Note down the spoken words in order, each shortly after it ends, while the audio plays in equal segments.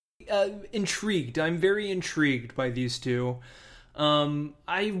intrigued. I'm very intrigued by these two. Yeah,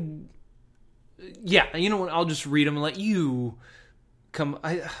 you know what? I'll just read them and let you come.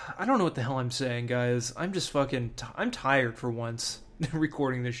 I don't know what the hell I'm saying, guys. I'm just fucking. I'm tired for once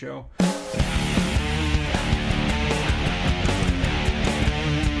recording this show.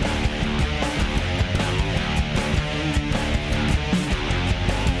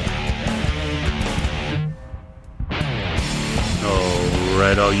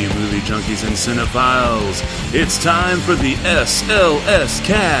 Alright, all you movie junkies and cinephiles, it's time for the SLS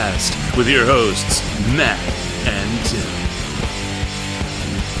Cast with your hosts, Matt and Tim.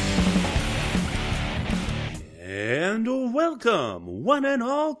 And welcome, one and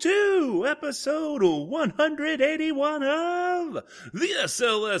all, to episode 181 of the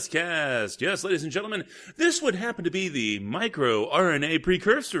SLS Cast. Yes, ladies and gentlemen, this would happen to be the micro-RNA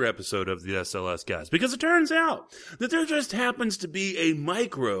precursor episode of the SLS Cast, because it turns out that there just happens to be a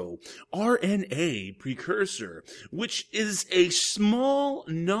micro-RNA precursor, which is a small,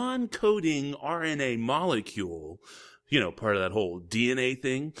 non-coding RNA molecule, you know, part of that whole DNA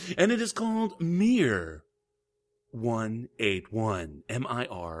thing, and it is called MIR. 181,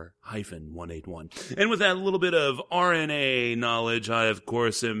 MIR-181. And with that little bit of RNA knowledge, I, of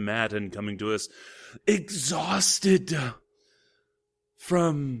course, am Matt, and coming to us exhausted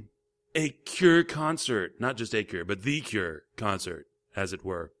from a Cure concert. Not just a Cure, but the Cure concert, as it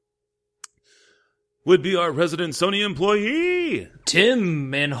were. Would be our resident Sony employee,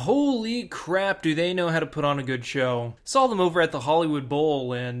 Tim, and holy crap, do they know how to put on a good show. Saw them over at the Hollywood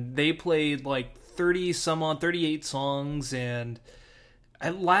Bowl, and they played like 38 songs, and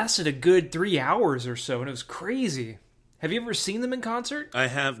it lasted a good 3 hours or so, and it was crazy. Have you ever seen them in concert? I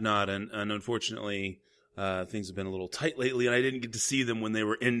have not, and unfortunately, things have been a little tight lately, and I didn't get to see them when they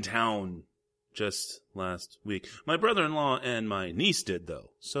were in town just last week. My brother-in-law and my niece did,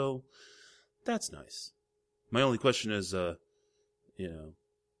 though, so that's nice. My only question is, were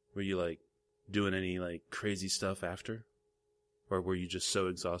you, like, doing any, like, crazy stuff after? Or were you just so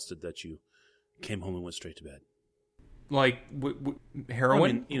exhausted that you came home and went straight to bed? Like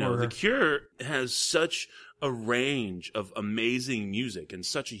heroin? I mean, The Cure has such a range of amazing music and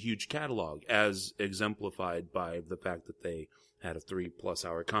such a huge catalog, as exemplified by the fact that they had a 3+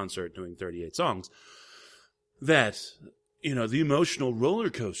 hour concert doing 38 songs, that, you know, the emotional roller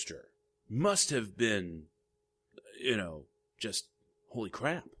coaster must have been, you know, just holy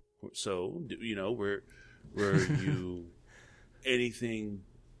crap. So, you know, were you anything...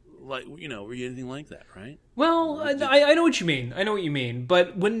 like, you know, were you anything like that, right? Well, I know what you mean. I know what you mean.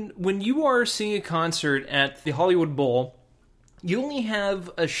 But when you are seeing a concert at the Hollywood Bowl, you only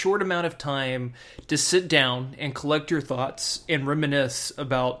have a short amount of time to sit down and collect your thoughts and reminisce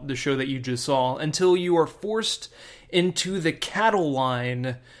about the show that you just saw until you are forced into the cattle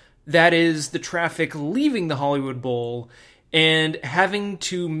line that is the traffic leaving the Hollywood Bowl and having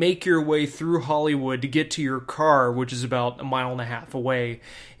to make your way through Hollywood to get to your car, which is about 1.5 miles away.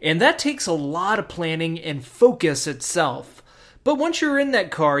 And that takes a lot of planning and focus itself. But once you're in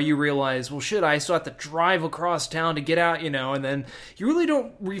that car, you realize, well, shit, I still have to drive across town to get out, you know, and then you really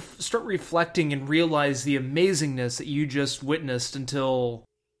don't start reflecting and realize the amazingness that you just witnessed until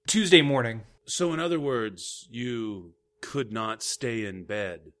Tuesday morning. So in other words, you could not stay in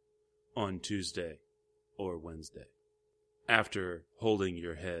bed on Tuesday or Wednesday after holding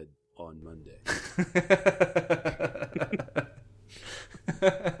your head on Monday.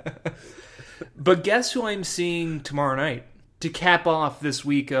 But guess who I'm seeing tomorrow night to cap off this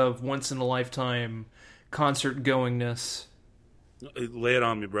week of once-in-a-lifetime concert-goingness? Lay it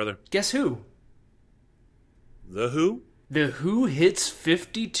on me, brother. Guess who? The Who? The Who Hits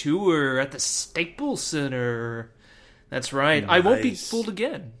 50 tour at the Staples Center. That's right. Nice. I won't be fooled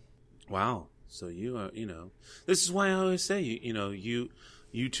again. Wow. So you are, you know, this is why I always say,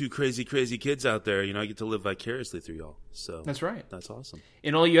 you two crazy kids out there, you know, I get to live vicariously through y'all. So that's right. That's awesome.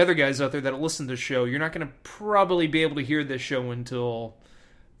 And all you other guys out there that listen to the show, you're not going to probably be able to hear this show until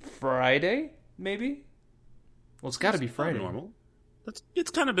Friday, maybe? Well, it's got to be Friday. Normal.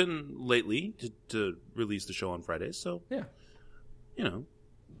 It's kind of been lately to release the show on Fridays, so yeah, you know.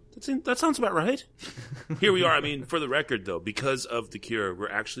 That sounds about right. Here we are. I mean, for the record, though, because of The Cure, we're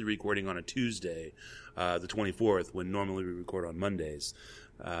actually recording on a Tuesday, the 24th, when normally we record on Mondays,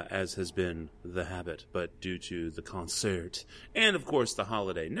 as has been the habit. But due to the concert and, of course, the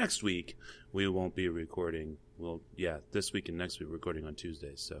holiday next week, we won't be recording. Well, yeah, this week and next week we're recording on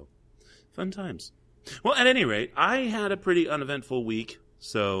Tuesdays. So, fun times. Well, at any rate, I had a pretty uneventful week.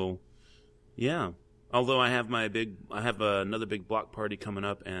 So, yeah. Although I have another big block party coming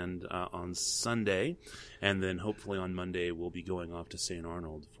up, and on Sunday, and then hopefully on Monday we'll be going off to St.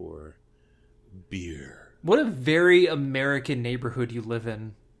 Arnold for beer. What a very American neighborhood you live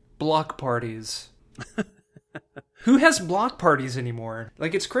in. Block parties. Who has block parties anymore?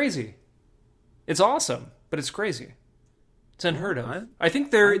 Like, it's crazy. It's awesome, but it's crazy. It's unheard of. I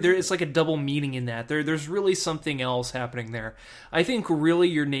think there is like a double meaning in that. There's really something else happening there. I think really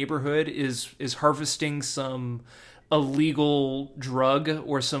your neighborhood is harvesting some illegal drug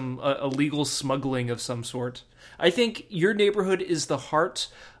or some illegal smuggling of some sort. I think your neighborhood is the heart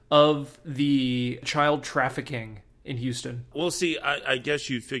of the child trafficking in Houston. Well, see, I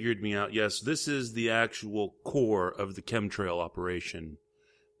guess you figured me out. Yes, this is the actual core of the chemtrail operation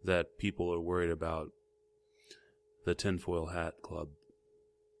that people are worried about. The Tinfoil Hat Club.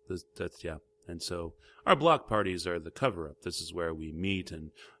 Yeah. And so our block parties are the cover-up. This is where we meet and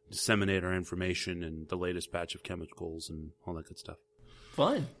disseminate our information and the latest batch of chemicals and all that good stuff.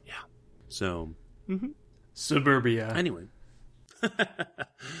 Fun. Yeah. So, Suburbia. Anyway.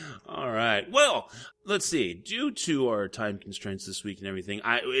 All right. Well, let's see. Due to our time constraints this week and everything,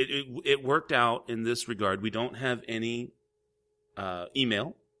 it worked out in this regard. We don't have any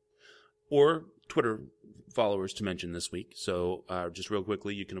email or Twitter followers to mention this week. So just real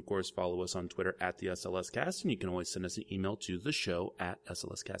quickly, you can, of course, follow us on Twitter at the SLScast, and you can always send us an email to the show at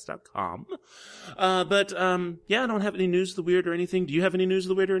slscast.com. But I don't have any news of the weird or anything. Do you have any news of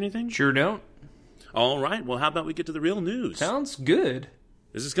the weird or anything? Sure don't. All right. Well, how about we get to the real news? Sounds good.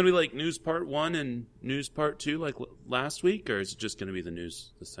 Is this going to be like news part 1 and news part 2 like last week, or is it just going to be the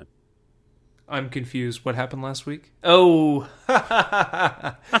news this time? I'm confused. What happened last week? Oh,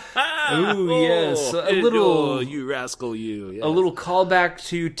 yes, a little. You rascal, you. Yes. A little callback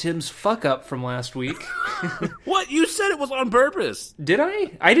to Tim's fuck up from last week. What? You said it was on purpose. Did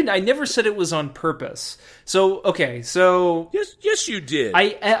I? I didn't. I never said it was on purpose. So okay. So yes, you did.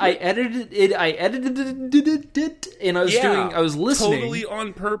 I edited it. I edited it, and I was listening. Totally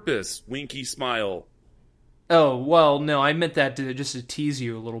on purpose. Winky smile. Oh, well, no, I meant that just to tease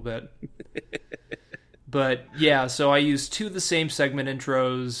you a little bit. But, yeah, so I used 2 of the same segment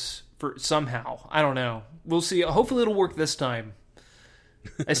intros for somehow. I don't know. We'll see. Hopefully it'll work this time.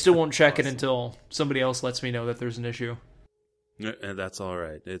 I still won't check it until somebody else lets me know that there's an issue. That's all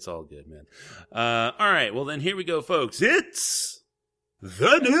right. It's all good, man. All right, well, then here we go, folks. It's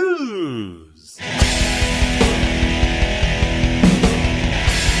the news.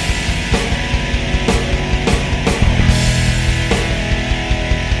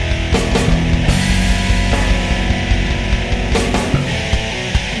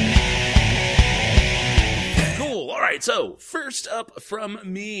 So, first up from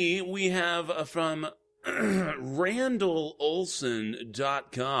me, we have from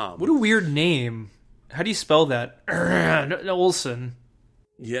RandallOlson.com. What a weird name. How do you spell that? Olson.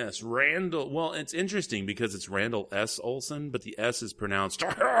 Yes, Randall. Well, it's interesting because it's Randall S. Olson, but the S is pronounced.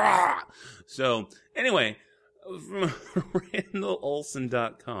 So, anyway, from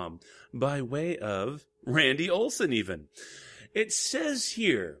RandallOlson.com, by way of Randy Olson, even. It says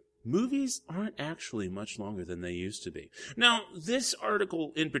here, movies aren't actually much longer than they used to be. Now, this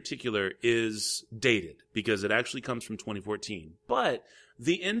article in particular is dated because it actually comes from 2014. But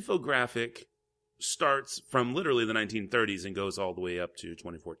the infographic starts from literally the 1930s and goes all the way up to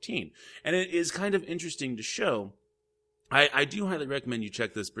 2014. And it is kind of interesting to show. I do highly recommend you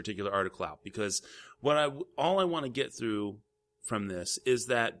check this particular article out because all I want to get through from this is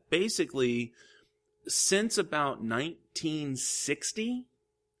that basically since about 1960,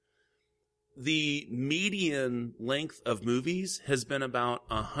 the median length of movies has been about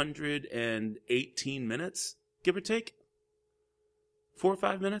 118 minutes, give or take. 4 or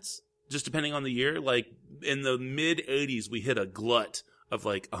 5 minutes, just depending on the year. Like in the mid 80s, we hit a glut of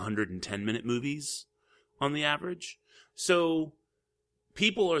like 110-minute movies on the average. So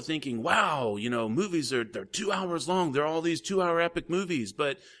people are thinking, wow, movies they're 2 hours long. They're all these 2-hour epic movies.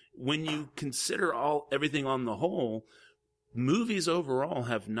 But when you consider everything on the whole, movies overall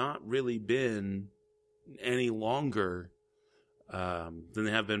have not really been any longer than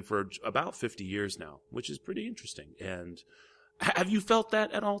they have been for about 50 years now, which is pretty interesting. And have you felt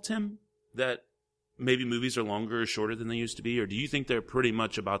that at all, Tim? That maybe movies are longer or shorter than they used to be? Or do you think they're pretty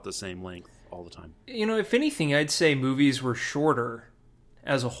much about the same length all the time? If anything, I'd say movies were shorter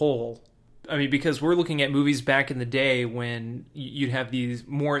as a whole. I mean, because we're looking at movies back in the day when you'd have these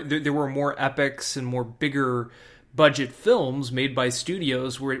there were more epics and more bigger budget films made by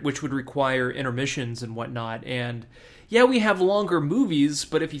studios which would require intermissions and whatnot. And yeah, we have longer movies,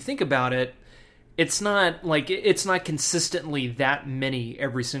 but if you think about it, it's not consistently that many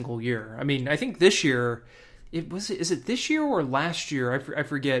every single year. I mean, I think this year is it this year or last year? I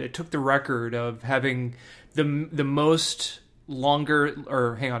forget. It took the record of having the most longer,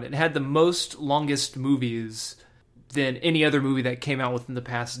 or hang on, it had the most longest movies than any other movie that came out within the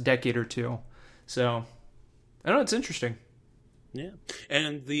past decade or two. So, I don't know, it's interesting. Yeah.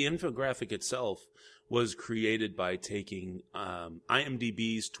 And the infographic itself was created by taking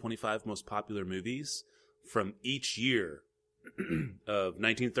IMDb's 25 most popular movies from each year of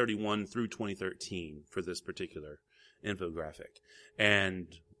 1931 through 2013 for this particular infographic, and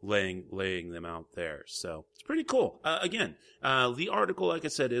laying them out there. So it's pretty cool. Again, the article, like I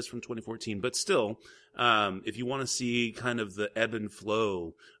said, is from 2014, but still, if you want to see kind of the ebb and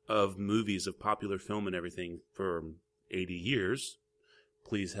flow of movies, of popular film and everything for 80 years,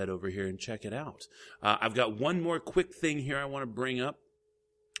 please head over here and check it out. I've got one more quick thing here I want to bring up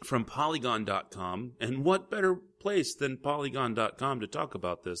from Polygon.com, and what better place than Polygon.com to talk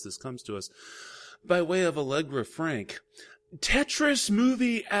about this? This comes to us by way of Allegra Frank. Tetris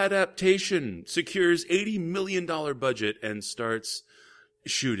movie adaptation secures $80 million budget and starts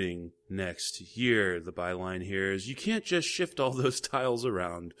shooting next year. The byline here is, you can't just shift all those tiles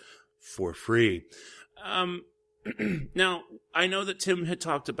around for free. Now, I know that Tim had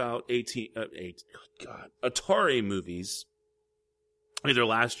talked about Atari movies either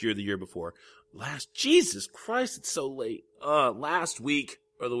last year or the year before. Jesus Christ, it's so late. Last week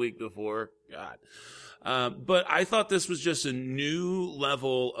or the week before. God. But I thought this was just a new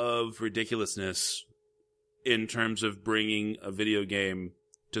level of ridiculousness in terms of bringing a video game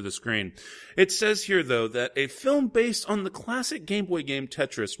to the screen. It says here, though, that a film based on the classic Game Boy game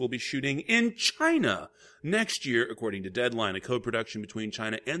Tetris will be shooting in China next year, according to Deadline, a co-production between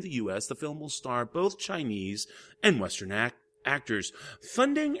China and the U.S. The film will star both Chinese and Western actors.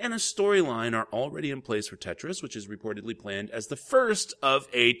 Funding and a storyline are already in place for Tetris, which is reportedly planned as the first of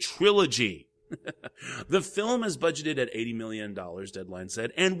a trilogy. The film is budgeted at $80 million, Deadline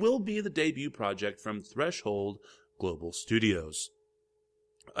said, and will be the debut project from Threshold Global Studios.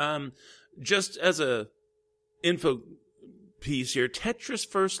 Just as a info piece here, Tetris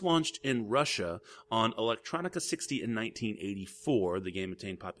first launched in Russia on Electronica 60 in 1984. The game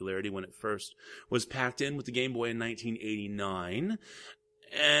attained popularity when it first was packed in with the Game Boy in 1989.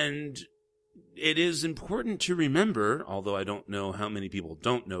 And it is important to remember, although I don't know how many people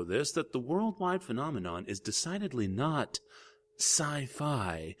don't know this, that the worldwide phenomenon is decidedly not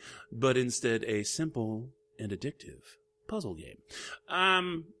sci-fi, but instead a simple and addictive puzzle game.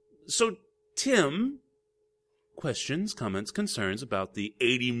 So, Tim, questions, comments, concerns about the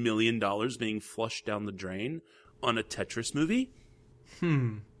 $80 million being flushed down the drain on a Tetris movie?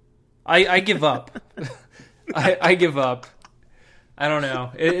 I give up. I give up. I don't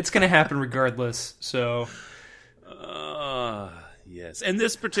know. It's going to happen regardless, so... Yes. And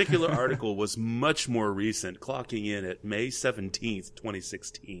this particular article was much more recent, clocking in at May 17th,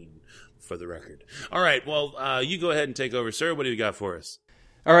 2016, for the record. All right, well, you go ahead and take over, sir. What do you got for us?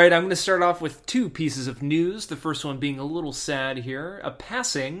 All right, I'm going to start off with two pieces of news. The first one being a little sad here. A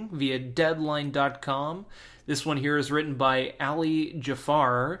passing via Deadline.com. This one here is written by Ali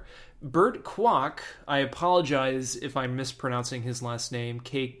Jafar. Bert Kwok, I apologize if I'm mispronouncing his last name,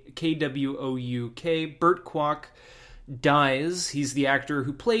 K-W-O-U-K. Bert Kwok dies. He's the actor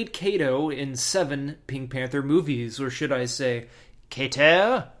who played Kato in 7 Pink Panther movies, or should I say,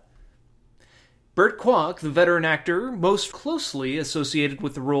 Kato? Bert Kwok, the veteran actor most closely associated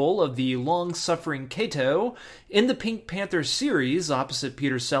with the role of the long-suffering Kato in the Pink Panther series opposite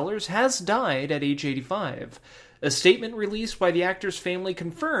Peter Sellers, has died at age 85. A statement released by the actor's family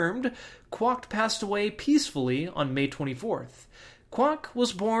confirmed Kwok passed away peacefully on May 24th. Kwok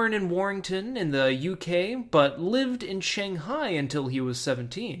was born in Warrington in the UK, but lived in Shanghai until he was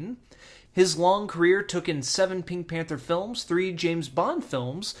 17. His long career took in 7 Pink Panther films, 3 James Bond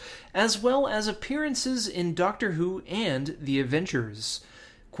films, as well as appearances in Doctor Who and The Avengers.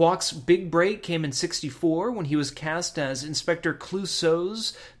 Kwok's big break came in '64 when he was cast as Inspector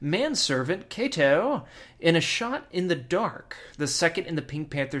Clouseau's manservant, Kato, in A Shot in the Dark, the second in the Pink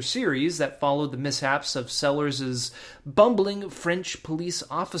Panther series that followed the mishaps of Sellers' bumbling French police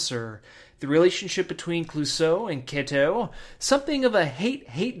officer. The relationship between Clouseau and Kato, something of a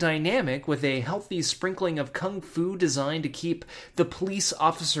hate-hate dynamic with a healthy sprinkling of kung fu designed to keep the police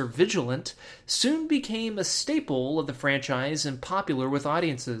officer vigilant, soon became a staple of the franchise and popular with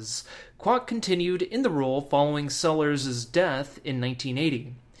audiences. Kwok continued in the role following Sellers' death in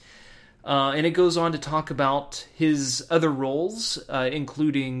 1980. And it goes on to talk about his other roles,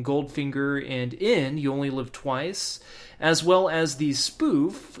 including Goldfinger and in You Only Live Twice, as well as the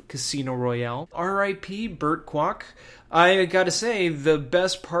spoof Casino Royale. R.I.P. Burt Kwok. I gotta say, the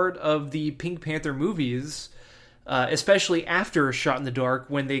best part of the Pink Panther movies, especially after A Shot in the Dark,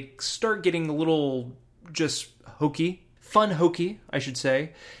 when they start getting a little just fun hokey, I should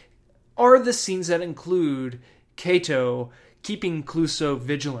say, are the scenes that include Kato keeping Clouseau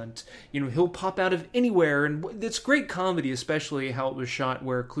vigilant. He'll pop out of anywhere, and it's great comedy, especially how it was shot,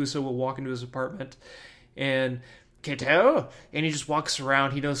 where Clouseau will walk into his apartment, and Kato, and he just walks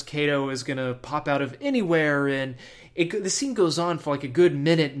around. He knows Kato is gonna pop out of anywhere, and the scene goes on for like a good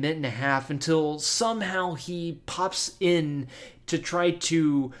minute and a half, until somehow he pops in to try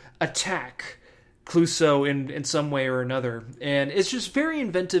to attack Clouseau in some way or another. And it's just very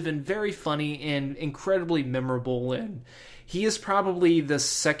inventive and very funny and incredibly memorable, and he is probably the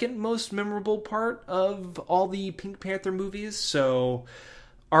second most memorable part of all the Pink Panther movies, so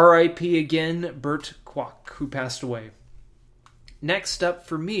R.I.P. again, Burt Kwok, who passed away. Next up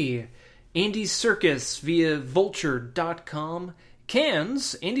for me, Andy Serkis via Vulture.com.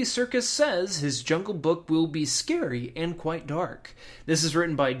 Cannes, Andy Serkis says his Jungle Book will be scary and quite dark. This is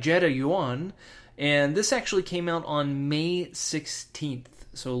written by Jetta Yuan, and this actually came out on May 16th,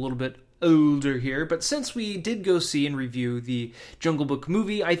 so a little bit older here, but since we did go see and review the Jungle Book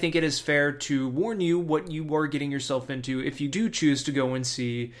movie, I think it is fair to warn you what you are getting yourself into if you do choose to go and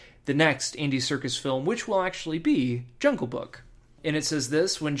see the next Andy Serkis film, which will actually be Jungle Book. And it says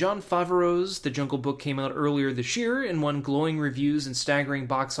this: when Jon Favreau's The Jungle Book came out earlier this year and won glowing reviews and staggering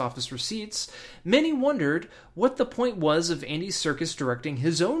box office receipts, many wondered what the point was of Andy Serkis directing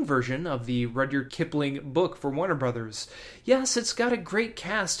his own version of the Rudyard Kipling book for Warner Brothers. Yes, it's got a great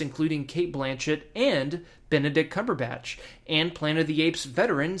cast, including Cate Blanchett and Benedict Cumberbatch, and Planet of the Apes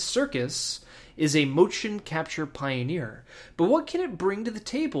veteran Serkis is a motion capture pioneer. But what can it bring to the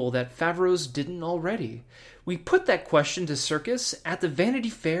table that Favreau's didn't already? We put that question to Serkis at the Vanity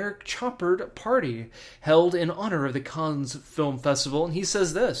Fair Choppered Party, held in honor of the Cannes Film Festival, and he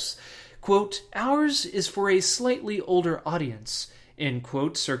says this, quote, "Ours is for a slightly older audience," end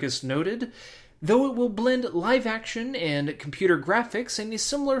quote, Serkis noted, though it will blend live action and computer graphics in a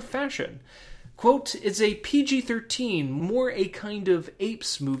similar fashion. Quote, "It's a PG-13, more a kind of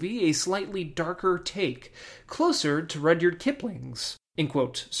apes movie, a slightly darker take, closer to Rudyard Kipling's," end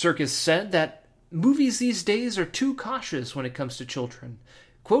quote. Serkis said that movies these days are too cautious when it comes to children.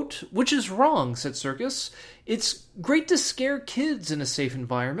 Quote, "Which is wrong," said Serkis. "It's great to scare kids in a safe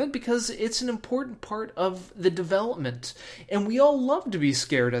environment because it's an important part of the development, and we all love to be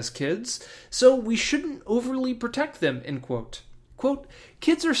scared as kids, so we shouldn't overly protect them," end quote. Quote,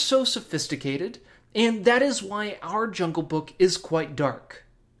 "Kids are so sophisticated, and that is why our Jungle Book is quite dark.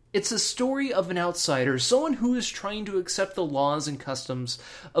 It's a story of an outsider, someone who is trying to accept the laws and customs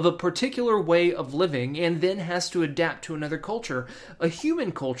of a particular way of living and then has to adapt to another culture, a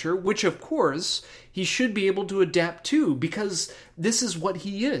human culture, which of course he should be able to adapt to because this is what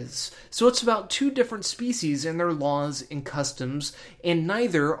he is. So it's about two different species and their laws and customs, and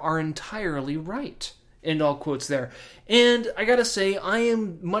neither are entirely right." End all quotes there. And I gotta say, I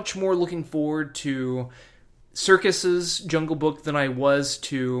am much more looking forward to Serkis's Jungle Book than I was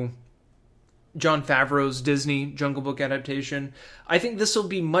to Jon Favreau's Disney Jungle Book adaptation. I think this will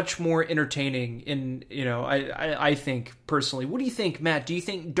be much more entertaining I think, personally. What do you think, Matt? Do you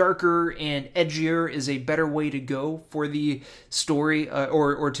think darker and edgier is a better way to go for the story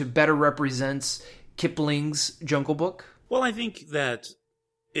or to better represent Kipling's Jungle Book? Well, I think that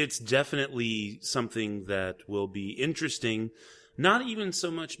it's definitely something that will be interesting, not even so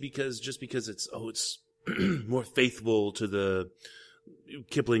much because it's more faithful to the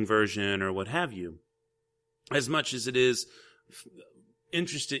Kipling version or what have you, as much as it is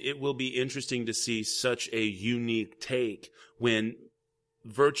interesting. It will be interesting to see such a unique take when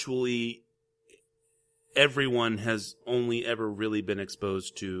virtually everyone has only ever really been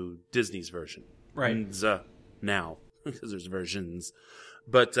exposed to Disney's version. Right. Now, because there's versions.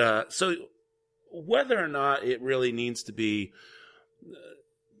 But so whether or not it really needs to be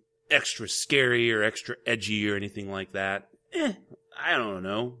extra scary or extra edgy or anything like that, I don't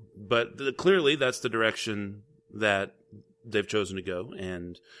know. But clearly that's the direction that they've chosen to go,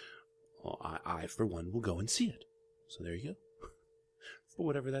 and I, for one, will go and see it. So there you go. For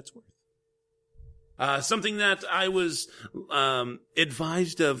whatever that's worth. Something that I was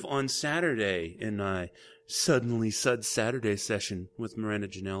advised of on Saturday in my Suddenly Sud Saturday session with Miranda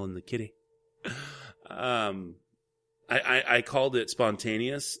Janelle and the kitty. I called it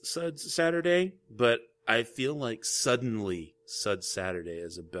Spontaneous Suds Saturday, but I feel like Suddenly Sud Saturday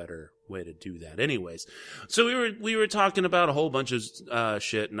is a better way to do that. Anyways, so we were talking about a whole bunch of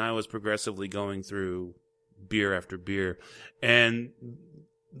shit, and I was progressively going through beer after beer, and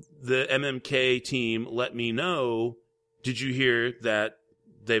the MMK team let me know, did you hear that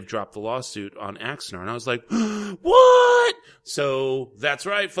they've dropped the lawsuit on Axanar? And I was like, what? So that's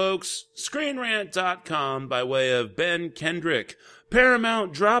right, folks. ScreenRant.com by way of Ben Kendrick.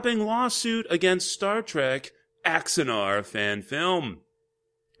 Paramount dropping lawsuit against Star Trek Axanar fan film.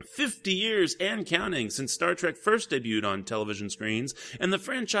 50 years and counting since Star Trek first debuted on television screens, and the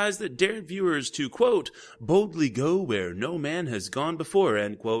franchise that dared viewers to, quote, boldly go where no man has gone before,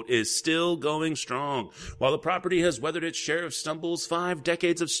 end quote, is still going strong. While the property has weathered its share of stumbles, 5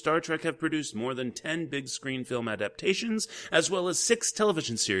 decades of Star Trek have produced more than 10 big screen film adaptations, as well as 6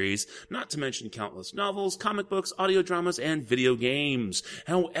 television series, not to mention countless novels, comic books, audio dramas, and video games.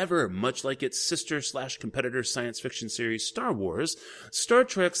 However, much like its sister/competitor science fiction series Star Wars, Star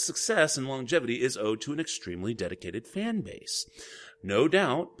Trek's success and longevity is owed to an extremely dedicated fan base. No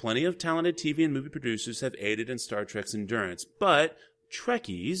doubt, plenty of talented TV and movie producers have aided in Star Trek's endurance, but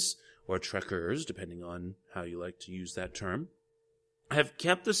Trekkies, or Trekkers, depending on how you like to use that term, have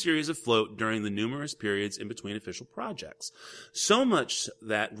kept the series afloat during the numerous periods in between official projects. So much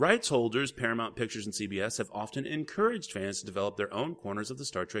that rights holders, Paramount Pictures and CBS, have often encouraged fans to develop their own corners of the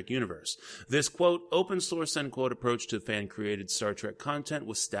Star Trek universe. This, quote, open source, end quote, approach to fan-created Star Trek content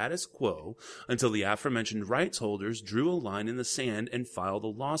was status quo until the aforementioned rights holders drew a line in the sand and filed a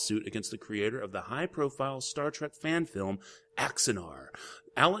lawsuit against the creator of the high-profile Star Trek fan film, Axanar,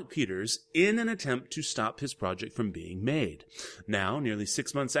 Alec Peters, in an attempt to stop his project from being made. Now, nearly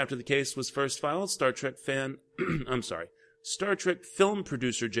 6 months after the case was first filed, Star Trek film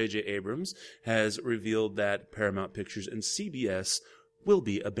producer J.J. Abrams has revealed that Paramount Pictures and CBS will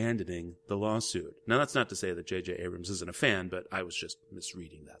be abandoning the lawsuit. Now, that's not to say that J.J. Abrams isn't a fan, but I was just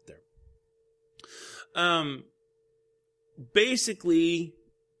misreading that there. Basically,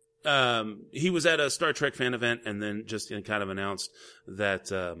 he was at a Star Trek fan event and then just kind of announced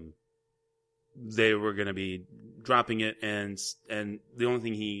that they were going to be dropping it, and the only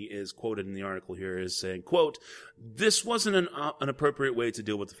thing he is quoted in the article here is saying, quote, this wasn't an appropriate way to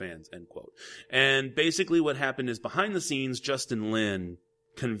deal with the fans, end quote. And basically what happened is, behind the scenes, Justin Lin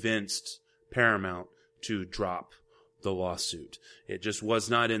convinced Paramount to drop the lawsuit. It just was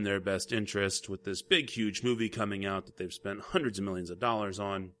not in their best interest, with this big, huge movie coming out that they've spent hundreds of millions of dollars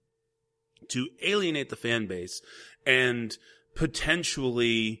on, to alienate the fan base and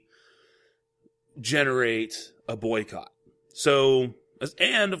potentially generate a boycott. So,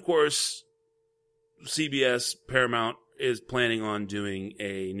 and of course, CBS, Paramount is planning on doing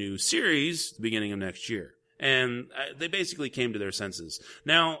a new series at the beginning of next year. And they basically came to their senses.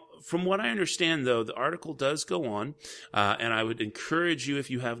 Now, from what I understand, though, the article does go on, and I would encourage you,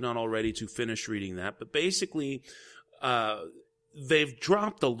 if you have not already, to finish reading that. But basically, they've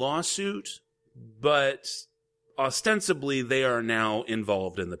dropped the lawsuit, but ostensibly they are now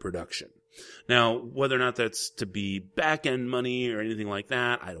involved in the production. Now, whether or not that's to be back-end money or anything like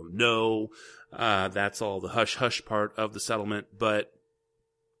that, I don't know. That's all the hush-hush part of the settlement,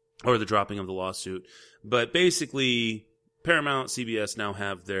 or the dropping of the lawsuit. But basically, Paramount, CBS now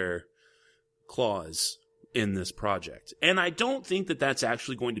have their claws in this project. And I don't think that that's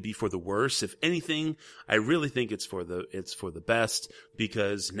actually going to be for the worse. If anything, I really think it's for the best,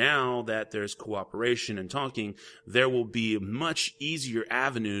 because now that there's cooperation and talking, there will be much easier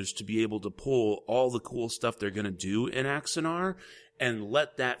avenues to be able to pull all the cool stuff they're going to do in Axanar and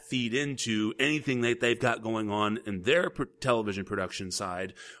let that feed into anything that they've got going on in their television production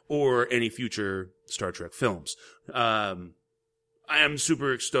side or any future Star Trek films. I am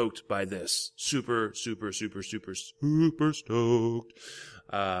super stoked by this. Super stoked.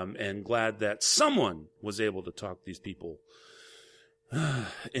 And glad that someone was able to talk these people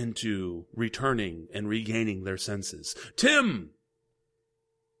into returning and regaining their senses. Tim!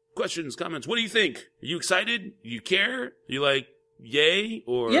 Questions, comments, what do you think? Are you excited? You care? Are you like, yay?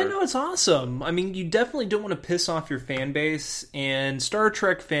 Or yeah, no, it's awesome. I mean, you definitely don't want to piss off your fan base, and Star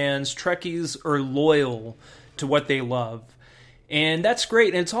Trek fans, Trekkies, are loyal to what they love. And that's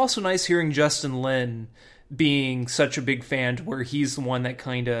great. And it's also nice hearing Justin Lin being such a big fan, to where he's the one that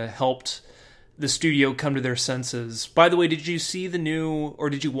kind of helped the studio come to their senses. By the way, did you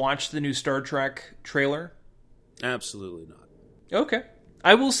watch the new Star Trek trailer? Absolutely not. Okay.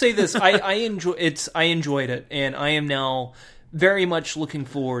 I will say this. I enjoyed it, and I am now very much looking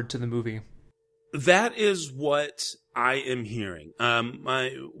forward to the movie. That is what I am hearing. One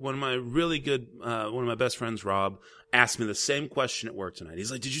of my best friends, Rob, asked me the same question at work tonight.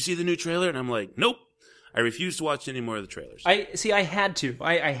 He's like, "Did you see the new trailer?" And I'm like, "Nope." I refused to watch any more of the trailers. I had to.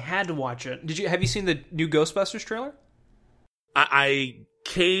 I had to watch it. Have you seen the new Ghostbusters trailer? I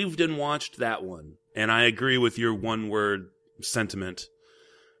caved and watched that one, and I agree with your one-word sentiment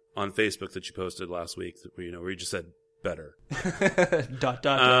on Facebook that you posted last week, where you just said better. ...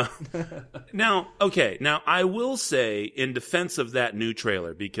 Now, I will say in defense of that new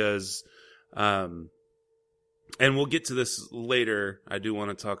trailer, because, and we'll get to this later. I do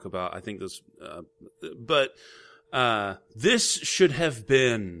want to talk about, I think this, but this should have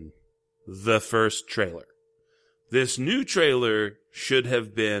been the first trailer. This new trailer should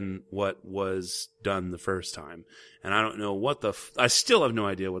have been what was done the first time. And I don't know what I still have no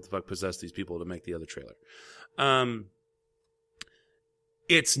idea what the fuck possessed these people to make the other trailer.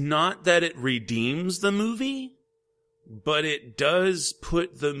 It's not that it redeems the movie, but it does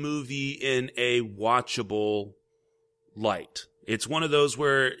put the movie in a watchable light. It's one of those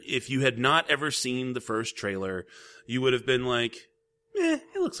where if you had not ever seen the first trailer, you would have been like, it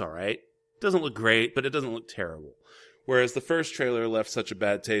looks all right. Doesn't look great, but it doesn't look terrible. Whereas the first trailer left such a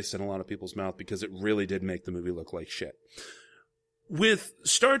bad taste in a lot of people's mouth because it really did make the movie look like shit. With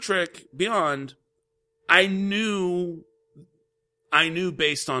Star Trek Beyond, I knew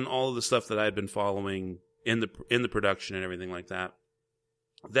based on all of the stuff that I had been following in the production and everything like that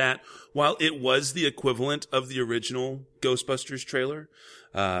while it was the equivalent of the original Ghostbusters trailer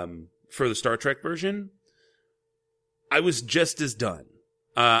for the Star Trek version, I was just as done.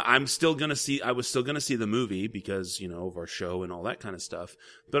 I was still gonna see the movie because, of our show and all that kind of stuff.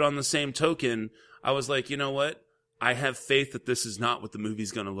 But on the same token, I was like, you know what? I have faith that this is not what the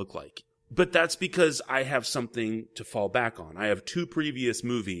movie's gonna look like. But that's because I have something to fall back on. I have 2 previous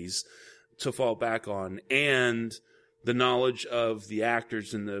movies to fall back on, and the knowledge of the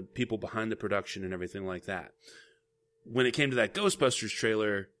actors and the people behind the production and everything like that. When it came to that Ghostbusters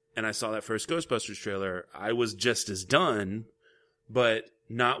trailer, and I saw that first Ghostbusters trailer, I was just as done, but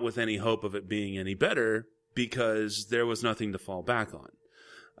not with any hope of it being any better, because there was nothing to fall back on.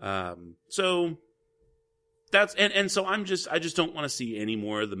 So that's, and so I just don't want to see any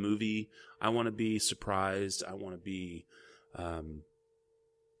more of the movie. I want to be surprised. I want to be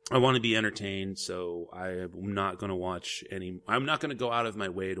entertained. So I'm not going to go out of my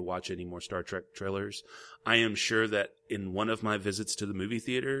way to watch any more Star Trek trailers. I am sure that in one of my visits to the movie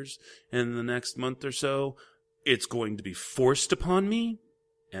theaters in the next month or so, it's going to be forced upon me,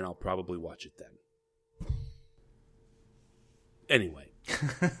 and I'll probably watch it then. Anyway.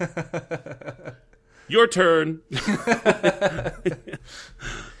 Your turn.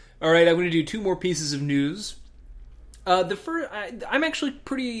 All right, I'm going to do 2 more pieces of news. The first, I'm actually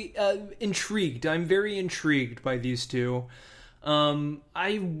pretty intrigued. I'm very intrigued by these 2. You know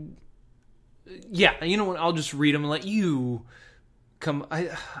what? I'll just read them and let you come. I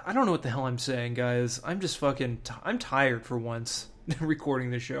don't know what the hell I'm saying, guys. I'm just I'm tired for once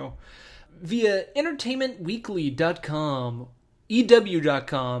recording the show. Via entertainmentweekly.com,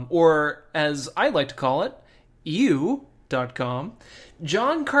 EW.com, or as I like to call it, EU.com,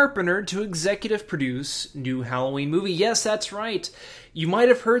 John Carpenter to executive produce new Halloween movie. Yes, that's right. You might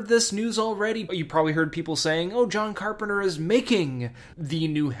have heard this news already, but you probably heard people saying, John Carpenter is making the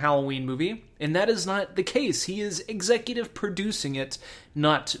new Halloween movie. And that is not the case. He is executive producing it,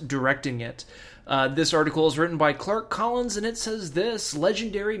 not directing it. This article is written by Clark Collins, and it says this: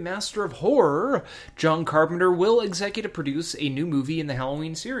 legendary master of horror, John Carpenter will executive produce a new movie in the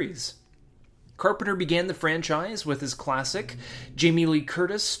Halloween series. Carpenter began the franchise with his classic, Jamie Lee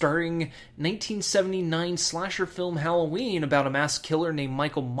Curtis starring 1979 slasher film Halloween about a mass killer named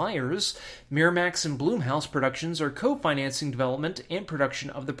Michael Myers. Miramax and Blumhouse Productions are co-financing development and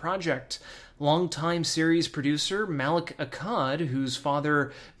production of the project. Longtime series producer Malik Akkad, whose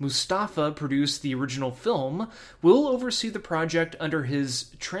father Mustafa produced the original film, will oversee the project under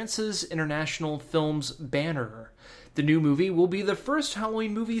his Trances International Films banner. The new movie will be the first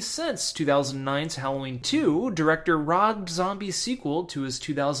Halloween movie since 2009's Halloween 2, director Rob Zombie's sequel to his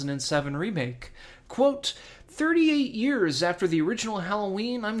 2007 remake. Quote, 38 years after the original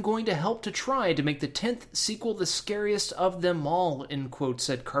Halloween, I'm going to help to try to make the 10th sequel the scariest of them all, end quote,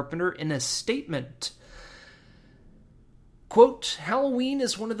 said Carpenter in a statement. Quote, Halloween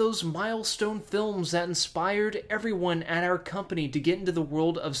is one of those milestone films that inspired everyone at our company to get into the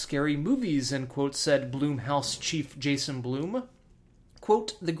world of scary movies, end quote, said Blumhouse chief Jason Blum.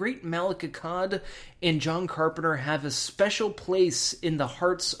 Quote, the great Malik Akkad and John Carpenter have a special place in the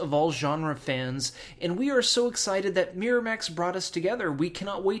hearts of all genre fans, and we are so excited that Miramax brought us together. We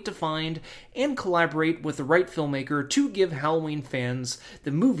cannot wait to find and collaborate with the right filmmaker to give Halloween fans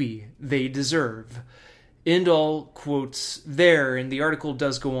the movie they deserve. End all quotes there, and the article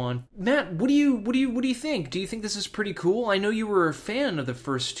does go on. Matt, what do you think? Do you think this is pretty cool? I know you were a fan of the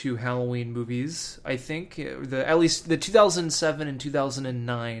first two Halloween movies. I think at least the 2007 and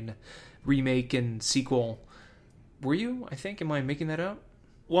 2009 remake and sequel. Were you? I think. Am I making that up?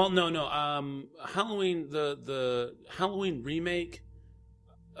 Well, no. Halloween, the Halloween remake,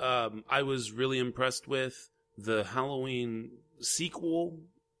 I was really impressed with. The Halloween sequel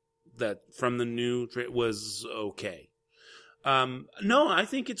that from the new was okay. No, I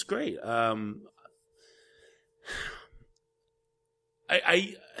think it's great. I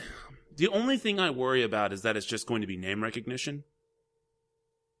the only thing I worry about is that it's just going to be name recognition.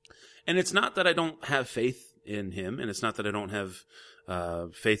 And it's not that I don't have faith in him, and it's not that I don't have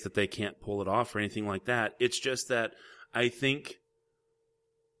faith that they can't pull it off or anything like that. It's just that I think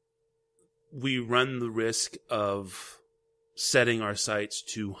we run the risk of setting our sights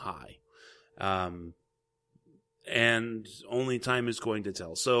too high. And only time is going to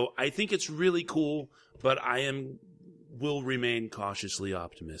tell. So I think it's really cool, but will remain cautiously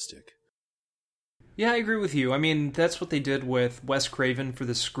optimistic. Yeah, I agree with you. I mean, that's what they did with Wes Craven for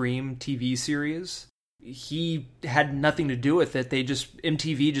the Scream TV series. He had nothing to do with it.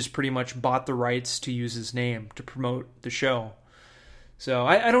 MTV just pretty much bought the rights to use his name to promote the show. So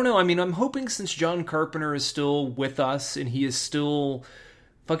I don't know. I mean, I'm hoping since John Carpenter is still with us and he is still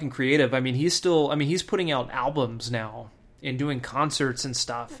fucking creative. I mean, he's putting out albums now and doing concerts and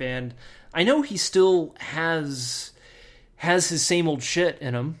stuff. And I know he still has his same old shit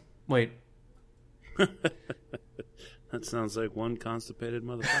in him. Wait. That sounds like one constipated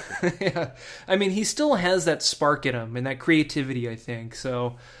motherfucker. Yeah. I mean, he still has that spark in him and that creativity, I think.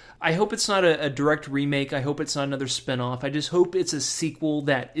 So I hope it's not a direct remake. I hope it's not another spinoff. I just hope it's a sequel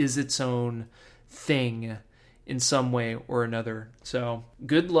that is its own thing in some way or another. So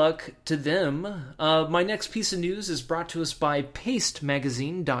good luck to them. My next piece of news is brought to us by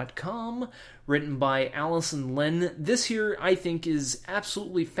pastemagazine.com, written by Allison Len. This here, I think, is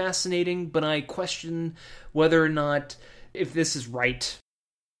absolutely fascinating, but I question whether or not if this is right.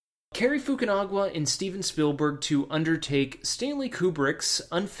 Cary Fukunaga and Steven Spielberg to undertake Stanley Kubrick's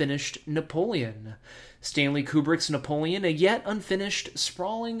unfinished Napoleon. Stanley Kubrick's Napoleon, a yet unfinished,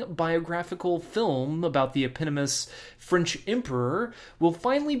 sprawling biographical film about the eponymous French emperor, will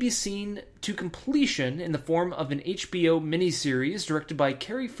finally be seen to completion in the form of an HBO miniseries directed by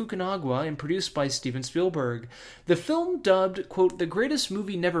Cary Fukunaga and produced by Steven Spielberg. The film, dubbed, quote, the greatest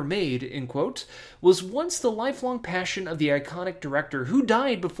movie never made, end quote, was once the lifelong passion of the iconic director who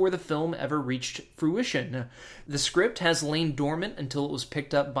died before the film ever reached fruition. The script has lain dormant until it was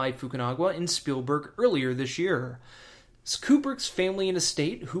picked up by Fukunaga and Spielberg earlier this year. Kubrick's family and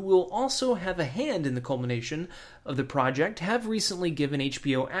estate, who will also have a hand in the culmination of the project, have recently given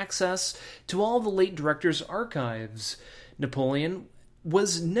HBO access to all the late director's archives. Napoleon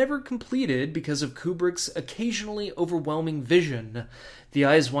was never completed because of Kubrick's occasionally overwhelming vision. The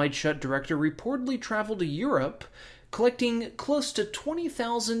Eyes Wide Shut director reportedly traveled to Europe, collecting close to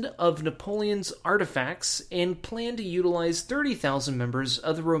 20,000 of Napoleon's artifacts and planned to utilize 30,000 members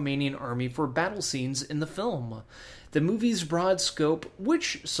of the Romanian army for battle scenes in the film. The movie's broad scope,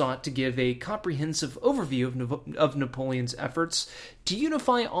 which sought to give a comprehensive overview of Napoleon's efforts to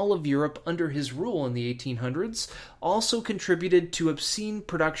unify all of Europe under his rule in the 1800s, also contributed to obscene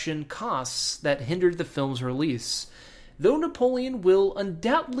production costs that hindered the film's release. Though Napoleon will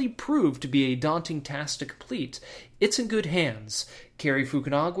undoubtedly prove to be a daunting task to complete, it's in good hands. Cary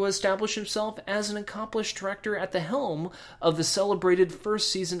Fukunaga established himself as an accomplished director at the helm of the celebrated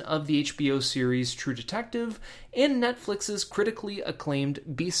first season of the HBO series True Detective and Netflix's critically acclaimed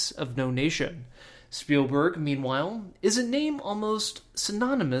Beasts of No Nation. Spielberg, meanwhile, is a name almost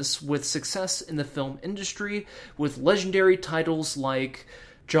synonymous with success in the film industry, with legendary titles like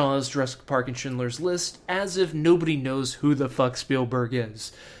Jaws, Jurassic Park, and Schindler's List, as if nobody knows who the fuck Spielberg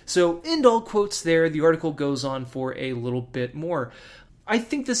is. So, end all quotes there. The article goes on for a little bit more. I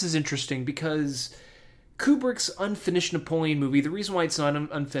think this is interesting because Kubrick's unfinished Napoleon movie, the reason why it's not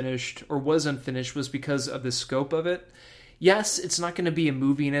unfinished, or was unfinished, was because of the scope of it. Yes, it's not going to be a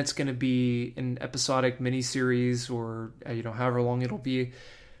movie, and it's going to be an episodic miniseries, or, however long it'll be.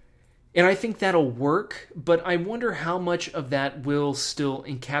 And I think that'll work, but I wonder how much of that will still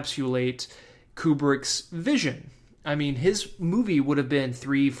encapsulate Kubrick's vision. I mean, his movie would have been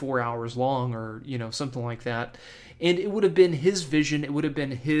 3-4 hours long or, something like that. And it would have been his vision. It would have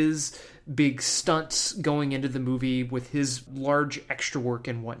been his big stunts going into the movie with his large extra work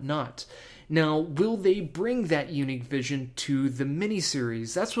and whatnot. Now, will they bring that unique vision to the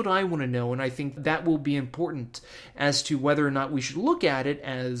miniseries? That's what I want to know, and I think that will be important as to whether or not we should look at it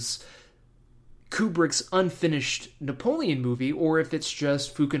as Kubrick's unfinished Napoleon movie, or if it's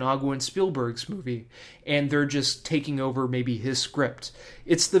just Fukunaga and Spielberg's movie, and they're just taking over maybe his script.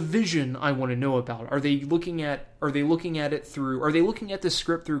 It's the vision I want to know about. Are they looking at the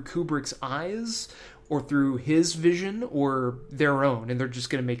script through Kubrick's eyes, or through his vision, or their own, and they're just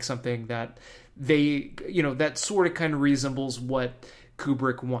going to make something that that sort of kind of resembles what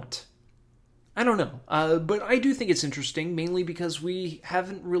Kubrick want. I don't know, but I do think it's interesting, mainly because we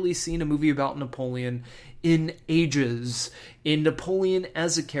haven't really seen a movie about Napoleon in ages. And Napoleon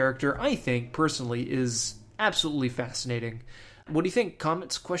as a character, I think, personally, is absolutely fascinating. What do you think?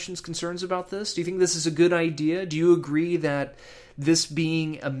 Comments, questions, concerns about this? Do you think this is a good idea? Do you agree that this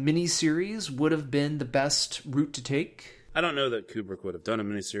being a miniseries would have been the best route to take? I don't know that Kubrick would have done a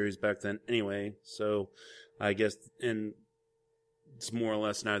miniseries back then anyway, so I guess it's more or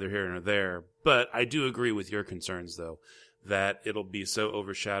less neither here nor there. But I do agree with your concerns, though, that it'll be so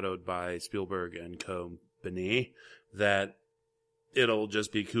overshadowed by Spielberg and company that it'll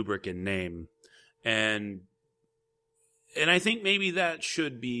just be Kubrick in name. And I think maybe that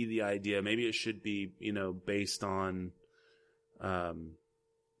should be the idea. Maybe it should be, based on...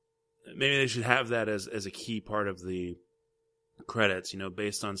 maybe they should have that as a key part of the credits,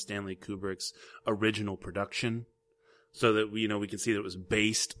 based on Stanley Kubrick's original production. So that, we can see that it was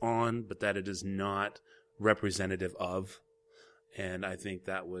based on, but that it is not representative of. And I think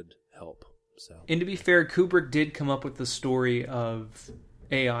that would help. So. And to be fair, Kubrick did come up with the story of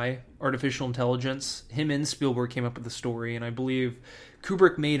AI, artificial intelligence. Him and Spielberg came up with the story, and I believe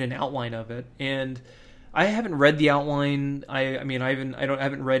Kubrick made an outline of it. And I haven't read the outline. I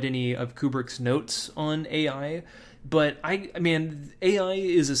haven't read any of Kubrick's notes on AI. But AI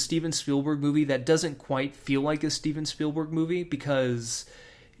is a Steven Spielberg movie that doesn't quite feel like a Steven Spielberg movie because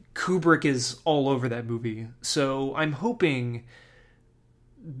Kubrick is all over that movie. So I'm hoping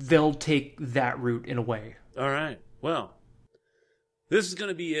they'll take that route in a way. All right. Well, this is going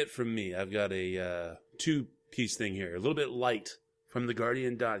to be it from me. I've got a two-piece thing here. A little bit light from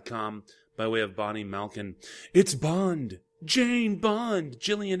TheGuardian.com by way of Bonnie Malkin. It's Bond. Jane Bond.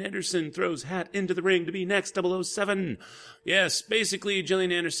 Gillian Anderson throws hat into the ring to be next 007. Yes, basically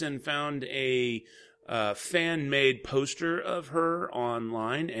Gillian Anderson found a fan-made poster of her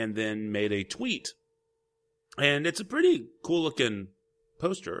online and then made a tweet. And it's a pretty cool-looking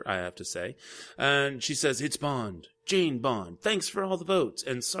poster, I have to say. And she says, "It's Bond. Jane Bond. Thanks for all the votes.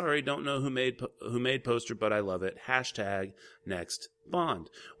 And sorry, don't know who made poster, but I love it. Hashtag next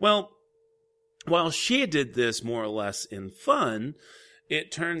Bond." Well, while she did this more or less in fun,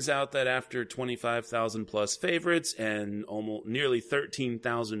 it turns out that after 25,000 plus favorites and almost nearly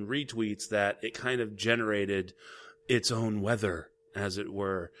 13,000 retweets, that it kind of generated its own weather, as it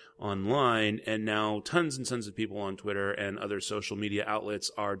were, online. And now tons and tons of people on Twitter and other social media outlets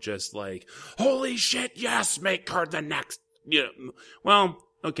are just like, holy shit, yes, make her the next. Well,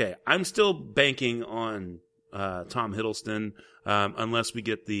 okay, I'm still banking on Tom Hiddleston, unless we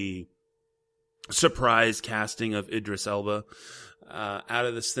get the surprise casting of Idris Elba out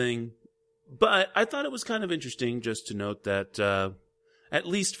of this thing. But I thought it was kind of interesting just to note that at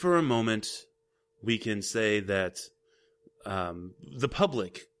least for a moment we can say that the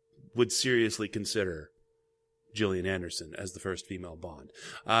public would seriously consider Gillian Anderson as the first female Bond.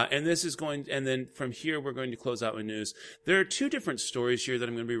 And then from here we're going to close out with news. There are two different stories here that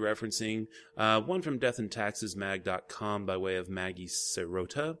I'm going to be referencing. One from deathandtaxesmag.com by way of Maggie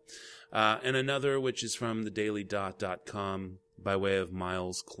Sirota. And another which is from thedailydot.com by way of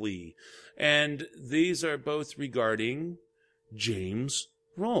Miles Klee. And these are both regarding James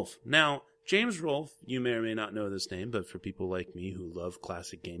Rolfe. Now, James Rolfe, you may or may not know this name, but for people like me who love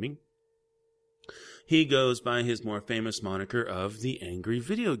classic gaming, he goes by his more famous moniker of the Angry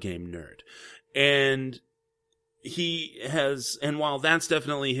Video Game Nerd. And while that's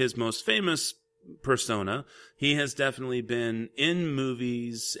definitely his most famous persona, he has definitely been in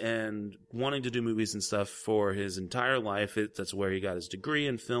movies and wanting to do movies and stuff for his entire life. That's where he got his degree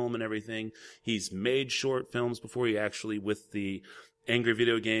in film and everything. He's made short films before he actually, with the Angry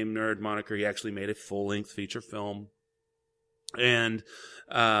Video Game Nerd moniker, he actually made a full-length feature film. And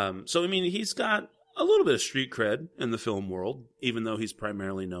so, he's got a little bit of street cred in the film world, even though he's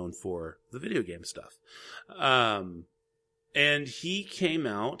primarily known for the video game stuff. And he came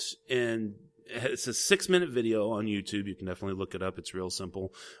out, and it's a 6-minute video on YouTube. You can definitely look it up. It's real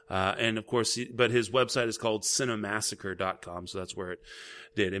simple. And of course, but his website is called cinemassacre.com, so that's where it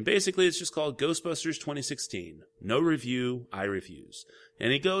did. And basically, it's just called Ghostbusters 2016. No review, I refuse.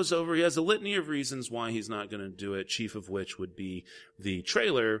 And he has a litany of reasons why he's not going to do it, chief of which would be the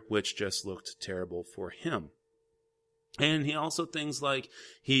trailer, which just looked terrible for him. And he also things like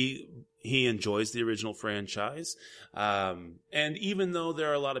he enjoys the original franchise. And even though there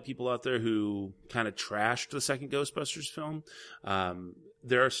are a lot of people out there who kind of trashed the second Ghostbusters film,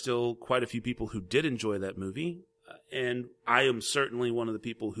 there are still quite a few people who did enjoy that movie. And I am certainly one of the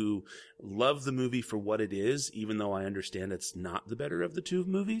people who love the movie for what it is, even though I understand it's not the better of the two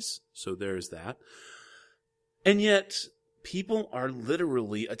movies. So there's that. And yet people are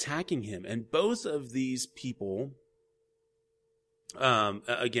literally attacking him. And both of these people,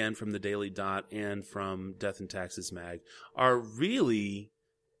 again, from the Daily Dot and from Death and Taxes Mag, are really,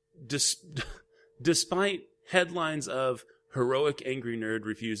 despite headlines of heroic angry nerd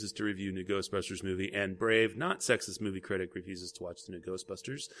refuses to review new Ghostbusters movie and brave, not sexist movie critic refuses to watch the new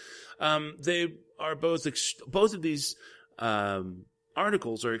Ghostbusters, they are both of these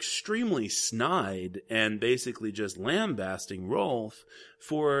articles are extremely snide and basically just lambasting Rolf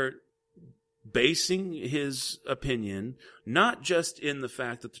for basing his opinion not just in the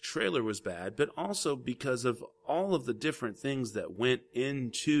fact that the trailer was bad, but also because of all of the different things that went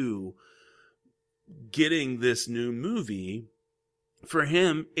into getting this new movie. For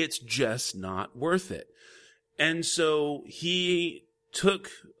him, it's just not worth it. And so he took,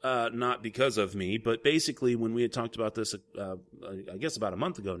 not because of me, but basically when we had talked about this, I guess about a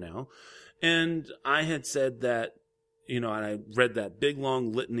month ago now, and I had said that, and I read that big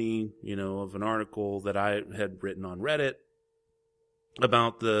long litany, of an article that I had written on Reddit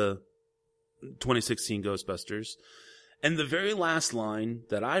about the 2016 Ghostbusters. And the very last line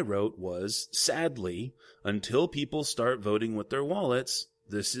that I wrote was, sadly, until people start voting with their wallets,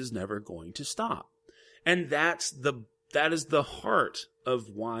 this is never going to stop. And that is the heart of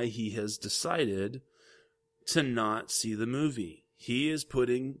why he has decided to not see the movie. He is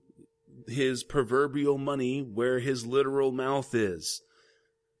putting his proverbial money where his literal mouth is.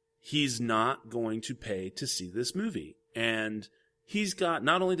 He's not going to pay to see this movie. And he's got,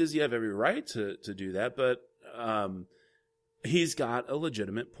 not only does he have every right to do that, but he's got a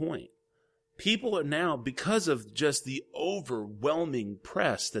legitimate point. People are now, because of just the overwhelming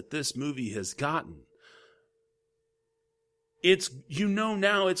press that this movie has gotten,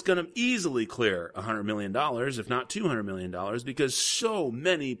 now it's going to easily clear $100 million, if not $200 million, because so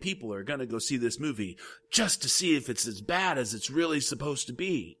many people are going to go see this movie just to see if it's as bad as it's really supposed to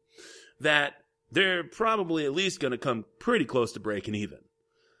be, that they're probably at least going to come pretty close to breaking even.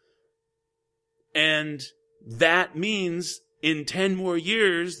 And that means in 10 more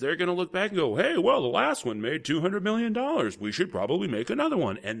years, they're going to look back and go, hey, well, the last one made $200 million. We should probably make another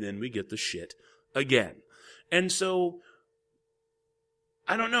one. And then we get the shit again. And so,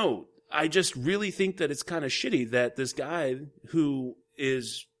 I don't know. I just really think that it's kind of shitty that this guy who's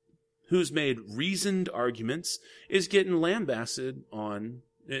made reasoned arguments is getting lambasted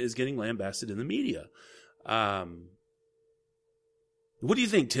in the media. What do you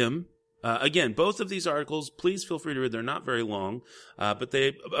think, Tim? Again, both of these articles, please feel free to read. They're not very long, but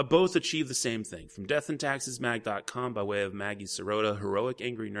they both achieve the same thing. From deathandtaxesmag.com by way of Maggie Sirota, heroic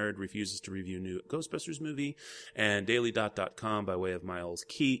angry nerd refuses to review new Ghostbusters movie, and dailydot.com by way of Miles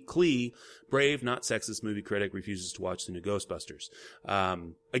Klee, brave, not sexist movie critic refuses to watch the new Ghostbusters.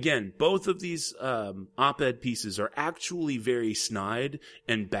 Again, both of these op-ed pieces are actually very snide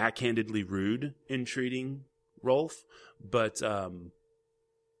and backhandedly rude in treating Rolf, but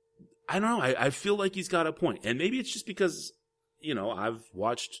I don't know. I feel like he's got a point. And maybe it's just because, I've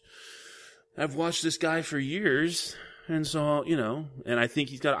watched this guy for years. And so, and I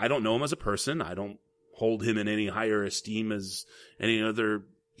think I don't know him as a person. I don't hold him in any higher esteem as any other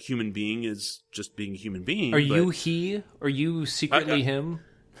human being is just being a human being. Are you he? Are you secretly him?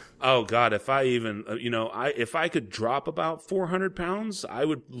 Oh God, if I even, if I could drop about 400 pounds, I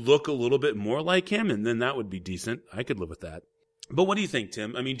would look a little bit more like him, and then that would be decent. I could live with that. But what do you think,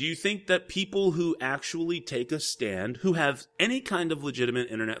 Tim? I mean, do you think that people who actually take a stand, who have any kind of legitimate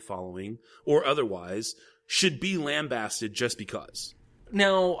internet following or otherwise, should be lambasted just because?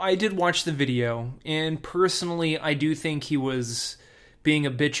 Now, I did watch the video, and personally, I do think he was being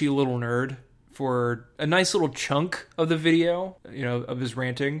a bitchy little nerd for a nice little chunk of the video, of his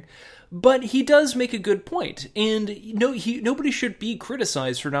ranting. But he does make a good point, and nobody should be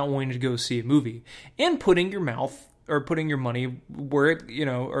criticized for not wanting to go see a movie and putting your money where it,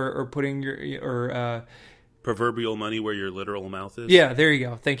 or putting your proverbial money where your literal mouth is. Yeah, there you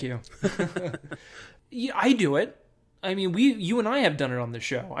go. Thank you. Yeah, I do it. I mean, you and I have done it on the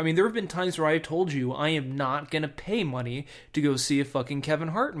show. I mean, there have been times where I've told you I am not going to pay money to go see a fucking Kevin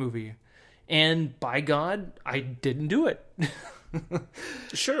Hart movie. And by God, I didn't do it.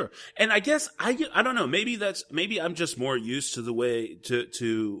 Sure. And I guess I don't know, maybe I'm just more used to the way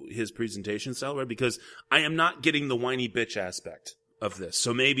to his presentation style, right? Because I am not getting the whiny bitch aspect of this.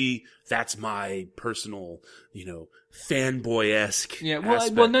 So maybe that's my personal, fanboy-esque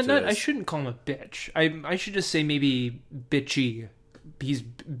aspect. I shouldn't call him a bitch. I should just say maybe bitchy. He's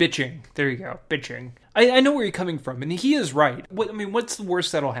bitching. There you go. Bitching. I know where you're coming from, and he is right. What's the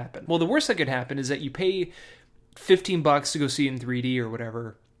worst that'll happen? Well, the worst that could happen is that you pay $15 to go see it in 3D or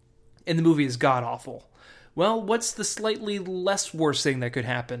whatever, and the movie is god-awful. Well, what's the slightly less worst thing that could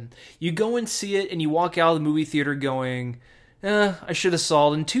happen? You go and see it, and you walk out of the movie theater going, I should have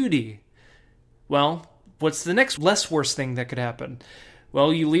saw it in 2D. Well, what's the next less worst thing that could happen?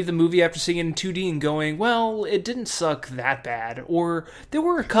 Well, you leave the movie after seeing it in 2D and going, well, it didn't suck that bad, or there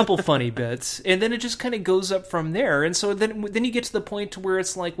were a couple funny bits, and then it just kind of goes up from there. And so then you get to the point to where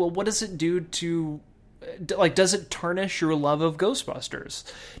it's like, well, what does it do to, does it tarnish your love of Ghostbusters?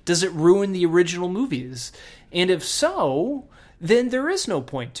 Does it ruin the original movies? And if so, then there is no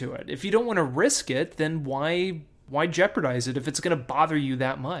point to it. If you don't want to risk it, then why jeopardize it if it's going to bother you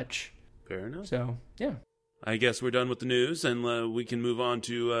that much? Fair enough. So, yeah. I guess we're done with the news, and we can move on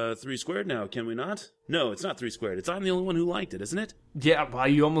to 3 Squared now, can we not? No, it's not 3 Squared. It's I'm the only one who liked it, isn't it? Yeah, well,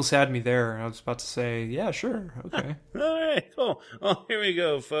 you almost had me there. I was about to say, yeah, sure, okay. All right, cool. Oh, here we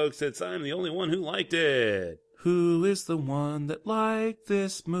go, folks. It's I'm the only one who liked it. Who is the one that liked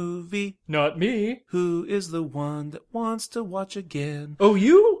this movie? Not me. Who is the one that wants to watch again? Oh,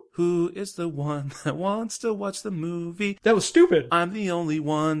 you? Who is the one that wants to watch the movie? That was stupid. I'm the only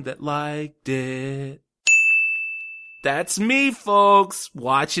one that liked it. That's me, folks,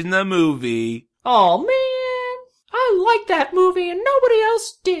 watching the movie. Oh, man. I liked that movie and nobody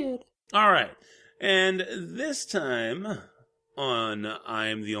else did. All right. And this time on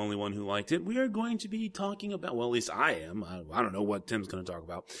I'm the Only One Who Liked It, we are going to be talking about, well, at least I am. I don't know what Tim's going to talk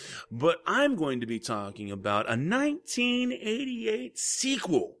about. But I'm going to be talking about a 1988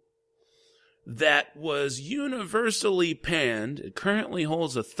 sequel that was universally panned. It currently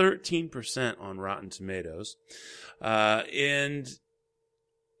holds a 13% on Rotten Tomatoes. And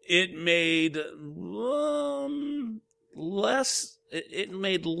it made less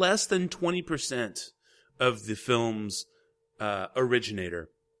than 20% of the film's originator.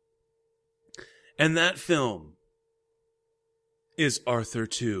 And that film is Arthur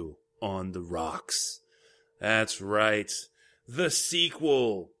 2 on the Rocks. That's right. The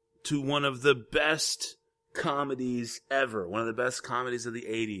sequel to one of the best comedies ever. One of the best comedies of the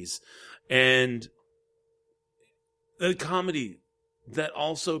 80s. And the comedy that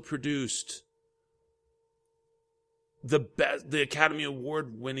also produced the Academy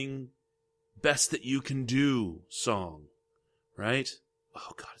Award winning Best That You Can Do song. Right?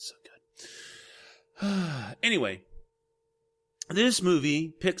 Oh, God, it's so good. Anyway, this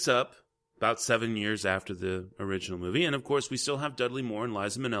movie picks up about 7 years after the original movie. And, of course, we still have Dudley Moore and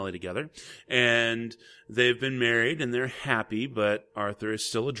Liza Minnelli together. And they've been married, and they're happy, but Arthur is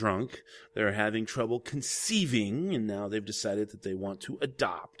still a drunk. They're having trouble conceiving, and now they've decided that they want to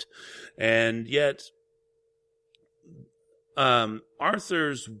adopt. And yet,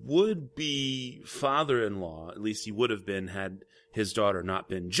 Arthur's would-be father-in-law, at least he would have been had his daughter not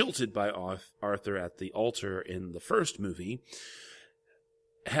been jilted by Arthur at the altar in the first movie,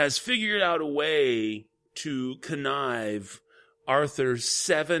 has figured out a way to connive Arthur's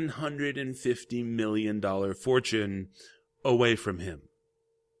 $750 million fortune away from him.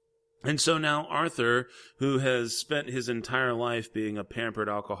 And so now Arthur, who has spent his entire life being a pampered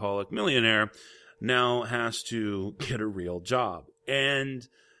alcoholic millionaire, now has to get a real job. And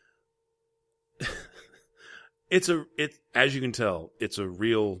it's as you can tell, it's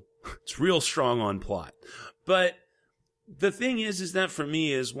real strong on plot. But the thing is that for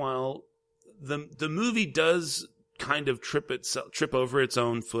me is while the movie does kind of trip over its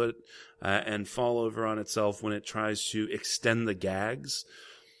own foot and fall over on itself when it tries to extend the gags,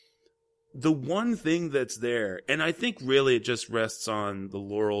 the one thing that's there, and I think really it just rests on the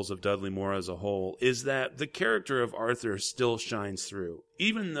laurels of Dudley Moore as a whole, is that the character of Arthur still shines through.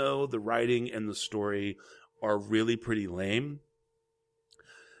 Even though the writing and the story are really pretty lame,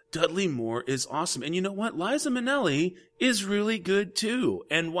 Dudley Moore is awesome. And you know what? Liza Minnelli is really good too.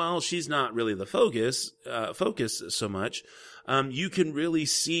 And while she's not really the focus so much, you can really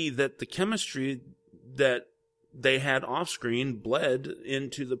see that the chemistry that they had off screen bled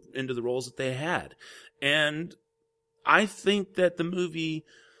into the roles that they had. And I think that the movie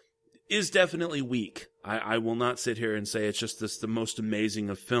is definitely weak. I will not sit here and say it's just the most amazing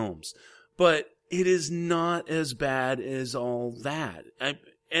of films, but it is not as bad as all that.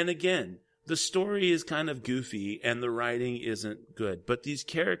 And again, the story is kind of goofy and the writing isn't good. But these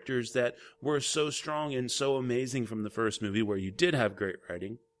characters that were so strong and so amazing from the first movie, where you did have great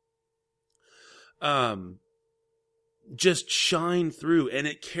writing, just shine through, and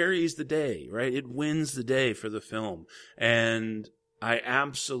it carries the day, right? It wins the day for the film. And I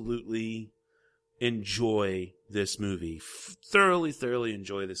absolutely enjoy this movie. Thoroughly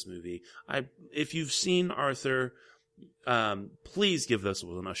enjoy this movie. If you've seen Arthur, please give this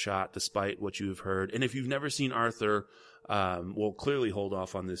one a shot despite what you've heard. And if you've never seen Arthur, well, clearly hold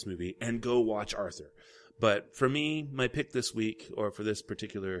off on this movie and go watch Arthur. But for me, my pick this week, or for this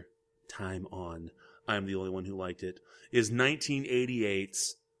particular time on I'm the Only One Who Liked It, is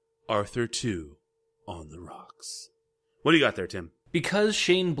 1988's Arthur 2 on the Rocks. What do you got there, Tim? Because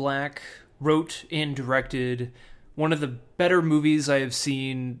Shane Black wrote and directed one of the better movies I have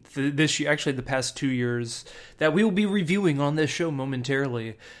seen this year, actually the past 2 years, that we will be reviewing on this show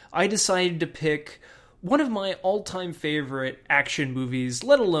momentarily, I decided to pick one of my all-time favorite action movies,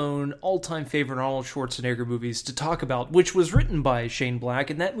 let alone all-time favorite Arnold Schwarzenegger movies to talk about, which was written by Shane Black,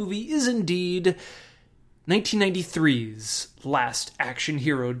 and that movie is indeed 1993's Last Action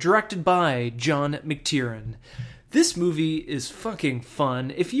Hero, directed by John McTiernan. This movie is fucking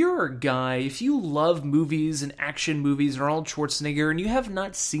fun. If you're a guy, if you love movies and action movies and Arnold Schwarzenegger and you have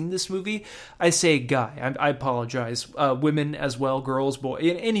not seen this movie, I say guy. I apologize. Women as well, girls, boys,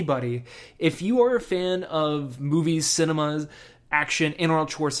 anybody. If you are a fan of movies, cinema, action, and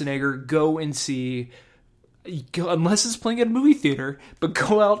Arnold Schwarzenegger, go and see, unless it's playing at a movie theater, but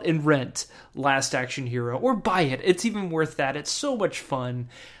go out and rent Last Action Hero or buy it. It's even worth that. It's so much fun.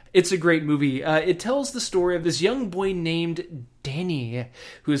 It's a great movie. It tells the story of this young boy named Danny,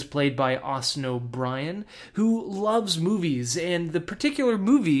 who is played by Austin O'Brien, who loves movies, and the particular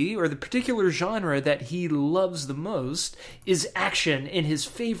movie, or the particular genre that he loves the most, is action, and his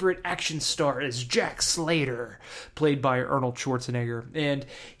favorite action star is Jack Slater, played by Arnold Schwarzenegger, and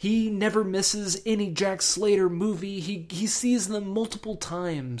he never misses any Jack Slater movie. He sees them multiple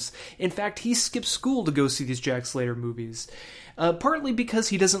times. In fact, he skips school to go see these Jack Slater movies. Partly because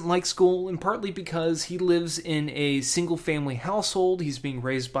he doesn't like school, and partly because he lives in a single-family household. He's being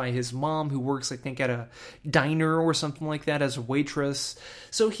raised by his mom, who works, I think, at a diner or something like that as a waitress.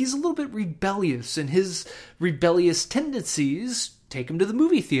 So he's a little bit rebellious, and his rebellious tendencies take him to the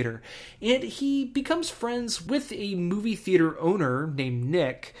movie theater. And he becomes friends with a movie theater owner named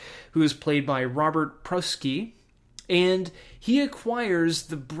Nick, who is played by Robert Prosky, and he acquires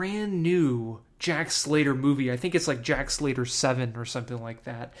the brand new Jack Slater movie. I think it's like Jack Slater 7 or something like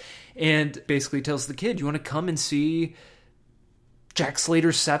that. And basically tells the kid, you want to come and see Jack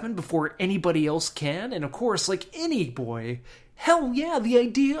Slater 7 before anybody else can? And of course, like any boy, hell yeah, the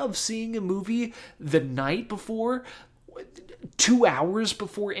idea of seeing a movie the night before, 2 hours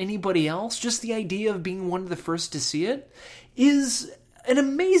before anybody else, just the idea of being one of the first to see it is an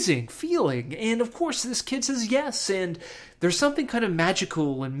amazing feeling. And of course, this kid says yes, and there's something kind of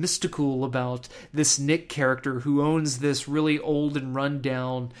magical and mystical about this Nick character who owns this really old and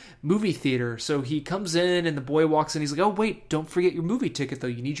run-down movie theater. So he comes in, and the boy walks in, he's like, oh wait, don't forget your movie ticket though,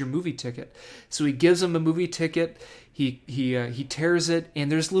 you need your movie ticket. So he gives him a movie ticket, he tears it,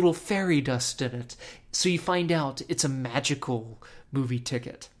 and there's little fairy dust in it. So you find out it's a magical movie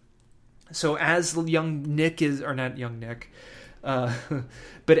ticket. So as young Nick is, or not young Nick,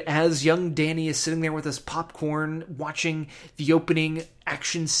 but as young Danny is sitting there with his popcorn, watching the opening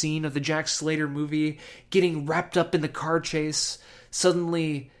action scene of the Jack Slater movie, getting wrapped up in the car chase,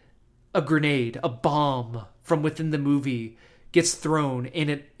 suddenly a grenade, a bomb from within the movie gets thrown,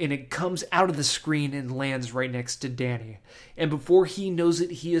 and it comes out of the screen and lands right next to Danny. And before he knows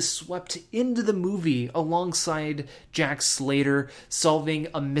it, he is swept into the movie alongside Jack Slater, solving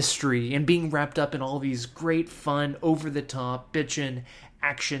a mystery and being wrapped up in all these great, fun, over-the-top, bitchin'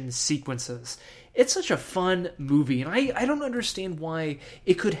 action sequences. It's such a fun movie, and I don't understand why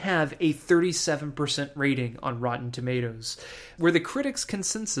it could have a 37% rating on Rotten Tomatoes, where the critics'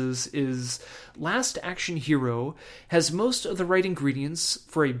 consensus is Last Action Hero has most of the right ingredients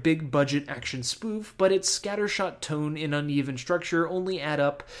for a big-budget action spoof, but its scattershot tone and uneven structure only add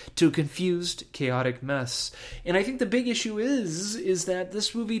up to a confused, chaotic mess. And I think the big issue is that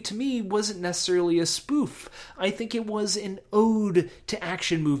this movie, to me, wasn't necessarily a spoof. I think it was an ode to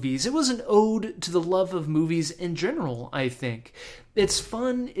action movies. It was an ode to the love of movies in general, I think. It's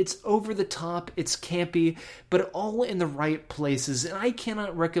fun, it's over the top, it's campy, but all in the right places. And I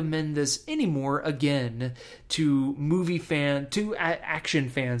cannot recommend this anymore again to action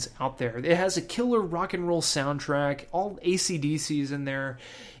fans out there. It has a killer rock and roll soundtrack, all AC/DC's in there.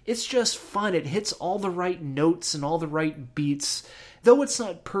 It's just fun. It hits all the right notes and all the right beats. Though it's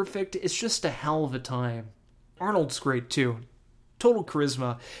not perfect, it's just a hell of a time. Arnold's great too. Total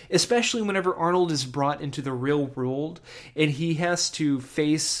charisma, especially whenever Arnold is brought into the real world and he has to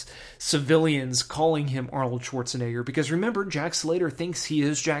face civilians calling him Arnold Schwarzenegger. Because remember, Jack Slater thinks he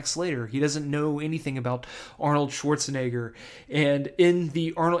is Jack Slater. He doesn't know anything about Arnold Schwarzenegger. And in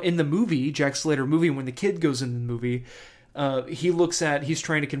the movie, Jack Slater movie, when the kid goes in the movie, he's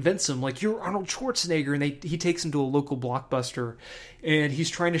trying to convince him, like, you're Arnold Schwarzenegger, and he takes him to a local Blockbuster, and he's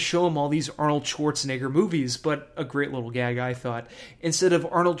trying to show him all these Arnold Schwarzenegger movies, but a great little gag, I thought. Instead of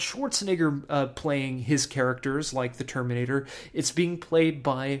Arnold Schwarzenegger playing his characters, like the Terminator, it's being played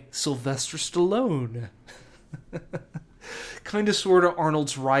by Sylvester Stallone. Kind of sort of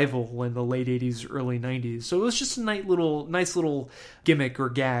Arnold's rival in the late 80s, early 90s. So it was just a nice little gimmick or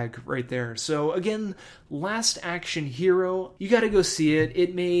gag right there. So again, Last Action Hero, you got to go see it.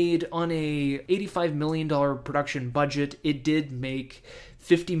 It made on a $85 million production budget. It did make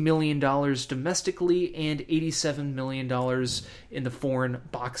 $50 million domestically and $87 million in the foreign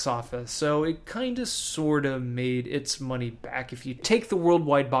box office. So it kind of sort of made its money back if you take the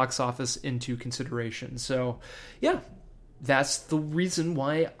worldwide box office into consideration. So yeah, that's the reason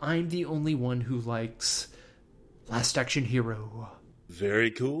why I'm the only one who likes Last Action Hero.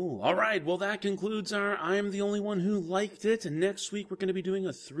 Very cool. All right, well, that concludes our I Am the Only One Who Liked It. And next week, we're going to be doing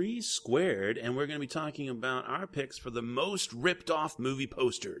a 3 squared, and we're going to be talking about our picks for the most ripped-off movie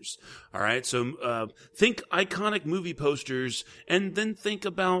posters. All right, so think iconic movie posters, and then think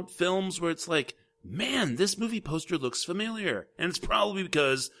about films where it's like, man, this movie poster looks familiar. And it's probably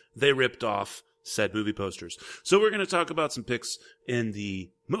because they ripped off said movie posters. So we're going to talk about some picks in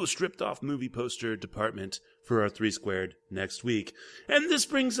the most ripped off movie poster department for our 3 squared next week. And this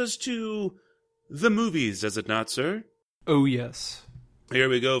brings us to the movies, does it not, sir? Oh, yes. Here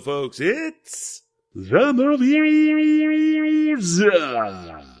we go, folks. It's the movies.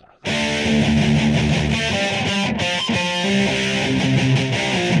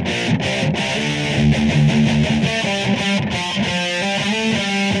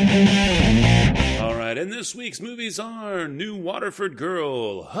 And this week's movies are New Waterford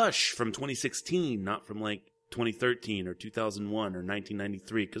Girl, Hush from 2016, not from like 2013 or 2001 or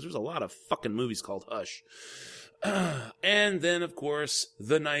 1993, because there's a lot of fucking movies called Hush. And then, of course,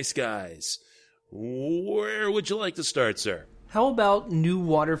 The Nice Guys. Where would you like to start, sir? How about New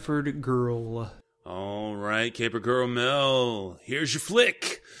Waterford Girl? All right, Caper Girl Mel, here's your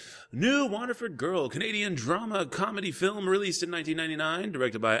flick. New Waterford Girl, Canadian drama comedy film released in 1999,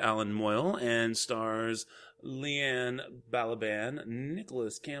 directed by Alan Moyle, and stars Leanne Balaban,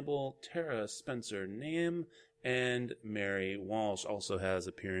 Nicholas Campbell, Tara Spencer Name, and Mary Walsh. Also has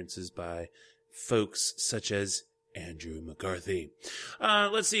appearances by folks such as Andrew McCarthy.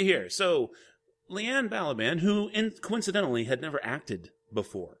 Let's see here. So, Leanne Balaban, who coincidentally had never acted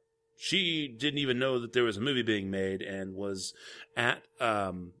before. She didn't even know that there was a movie being made and was at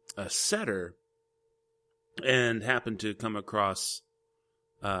a setter and happened to come across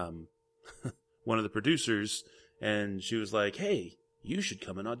one of the producers, and she was like, hey, you should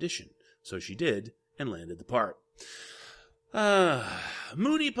come and audition. So she did and landed the part.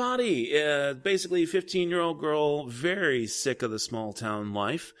 Moody Potty, basically a 15-year-old girl, very sick of the small town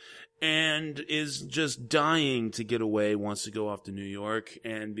life, and is just dying to get away, wants to go off to New York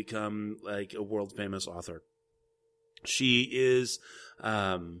and become like a world famous author. She is,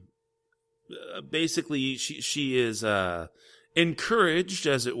 basically she is, encouraged,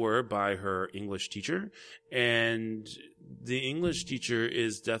 as it were, by her English teacher, and the English teacher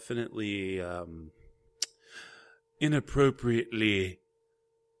is definitely, inappropriately,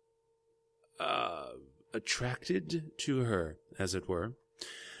 attracted to her, as it were.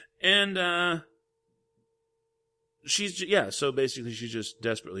 And, so basically she's just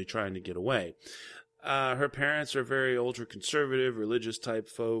desperately trying to get away. Her parents are very ultra-conservative, religious type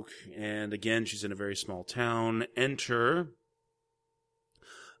folk, and again, she's in a very small town. Enter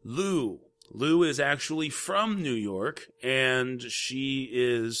Lou. Lou is actually from New York, and she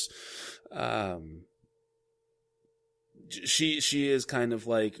is, she is kind of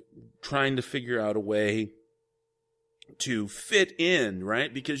like trying to figure out a way to fit in,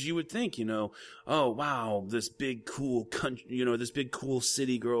 right? Because you would think, oh wow, this big cool country, this big cool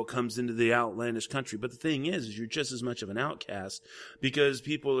city girl comes into the outlandish country. But the thing is you're just as much of an outcast because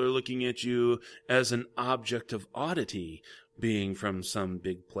people are looking at you as an object of oddity, being from some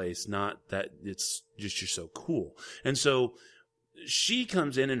big place, not that it's just you're so cool. And so she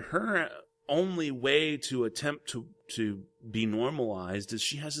comes in, and her only way to attempt to be normalized is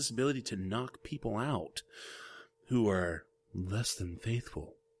she has this ability to knock people out who are less than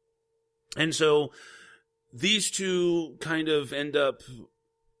faithful. And so these two kind of end up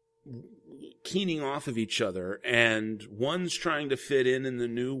keening off of each other, and one's trying to fit in the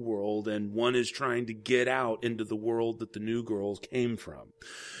new world, and one is trying to get out into the world that the new girls came from.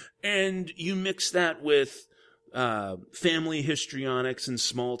 And you mix that with family histrionics and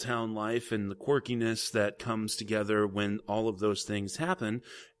small town life and the quirkiness that comes together when all of those things happen,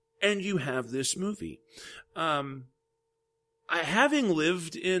 and you have this movie. Having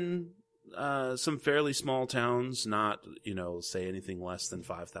lived in some fairly small towns, not, say anything less than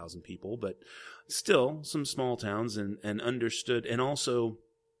 5,000 people, but still some small towns, and understood, and also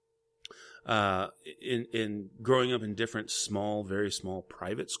in growing up in different small, very small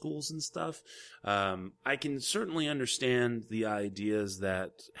private schools and stuff, I can certainly understand the ideas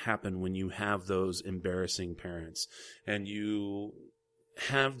that happen when you have those embarrassing parents and you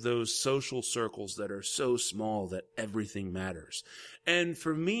have those social circles that are so small that everything matters. And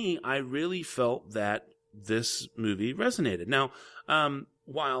for me, I really felt that this movie resonated. Now,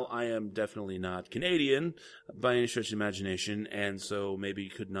 while I am definitely not Canadian by any stretch of imagination, and so maybe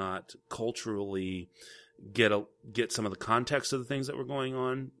could not culturally get some of the context of the things that were going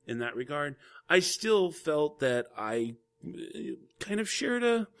on in that regard, I still felt that I kind of shared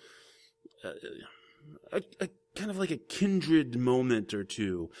a kind of like a kindred moment or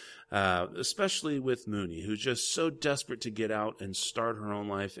two, especially with Mooney, who's just so desperate to get out and start her own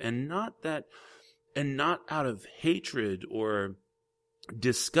life, and not out of hatred or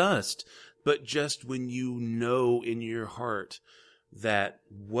disgust, but just when you know in your heart that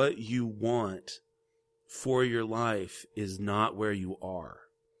what you want for your life is not where you are.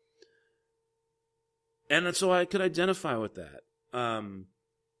 And so I could identify with that.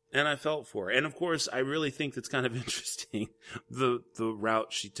 And I felt for it. And of course, I really think that's kind of interesting, the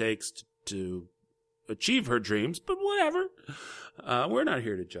route she takes to achieve her dreams, but whatever. We're not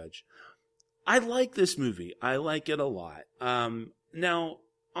here to judge. I like this movie. I like it a lot. Now,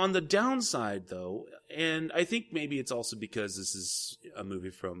 on the downside, though, and I think maybe it's also because this is a movie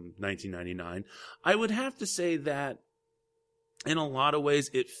from 1999, I would have to say that in a lot of ways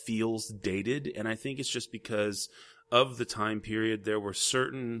it feels dated, and I think it's just because of the time period. There were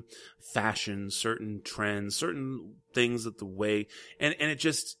certain fashions, certain trends, certain things that the way, and it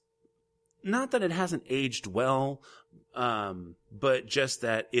just, not that it hasn't aged well, but just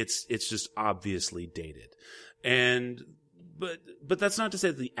that it's just obviously dated. But that's not to say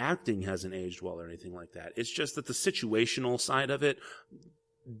that the acting hasn't aged well or anything like that. It's just that the situational side of it,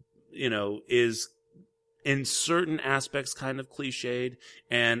 is in certain aspects kind of cliched,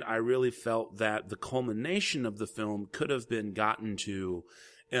 and I really felt that the culmination of the film could have been gotten to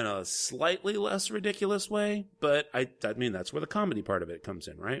in a slightly less ridiculous way, but I mean, that's where the comedy part of it comes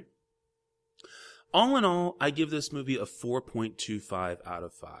in, right? All in all, I give this movie a 4.25 out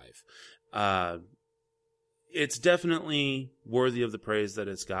of 5. It's definitely worthy of the praise that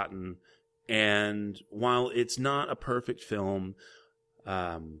it's gotten, and while it's not a perfect film,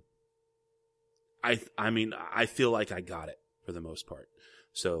 I mean, I feel like I got it for the most part.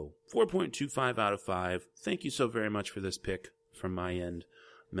 So 4.25 out of 5. Thank you so very much for this pick from my end,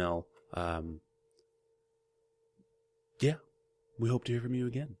 Mel. Yeah, we hope to hear from you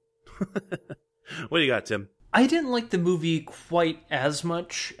again. What do you got, Tim? I didn't like the movie quite as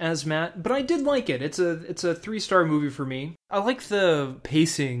much as Matt, but I did like it. It's a 3-star movie for me. I like the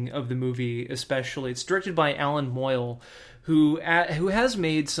pacing of the movie, especially. It's directed by Alan Moyle, who has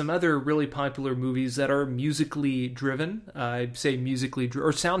made some other really popular movies that are musically driven. I'd say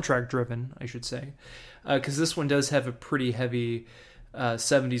or soundtrack driven, I should say, because this one does have a pretty heavy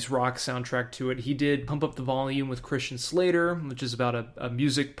 70s rock soundtrack to it. He did Pump Up the Volume with Christian Slater, which is about a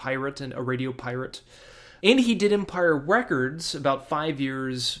music pirate and a radio pirate. And he did Empire Records about 5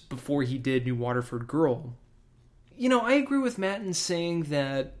 years before he did New Waterford Girl. I agree with Matt in saying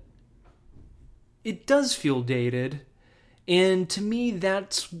that it does feel dated. And to me,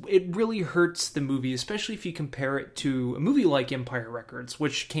 it really hurts the movie, especially if you compare it to a movie like Empire Records,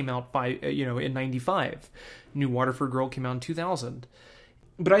 which came out in 95. New Waterford Girl came out in 2000.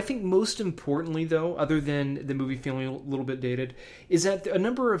 But I think most importantly, though, other than the movie feeling a little bit dated, is that a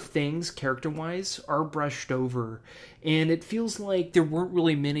number of things, character-wise, are brushed over. And it feels like there weren't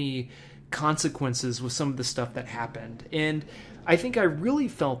really many consequences with some of the stuff that happened. And I think I really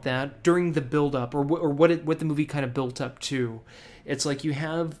felt that during the build-up, or what the movie kind of built up to. It's like you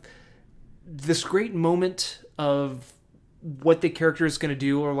have this great moment of what the character is going to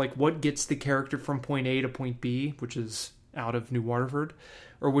do, or like what gets the character from point A to point B, which is out of New Waterford,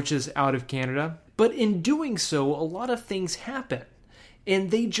 or which is out of Canada. But in doing so, a lot of things happen.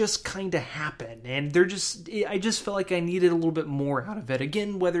 And they just kind of happen. And I just felt like I needed a little bit more out of it.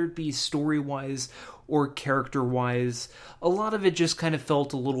 Again, whether it be story-wise or character-wise, a lot of it just kind of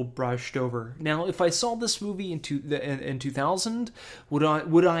felt a little brushed over. Now, if I saw this movie in 2000,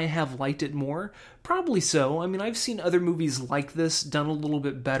 would I have liked it more? Probably so. I mean, I've seen other movies like this done a little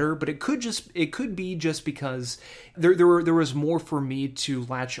bit better, but it could be just because there was more for me to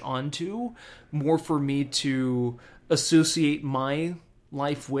latch onto, more for me to associate my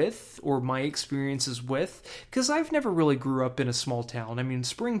life with, or my experiences with, because I've never really grew up in a small town. I mean,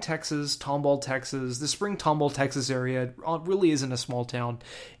 Spring, Texas, Tomball, Texas, the Spring, Tomball, Texas area really isn't a small town,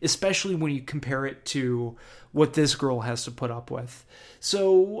 especially when you compare it to what this girl has to put up with.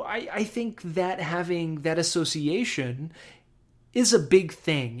 So I think that having that association is a big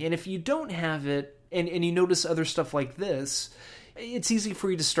thing, and if you don't have it, and you notice other stuff like this, it's easy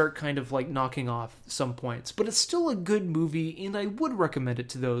for you to start kind of like knocking off some points. But it's still a good movie, and I would recommend it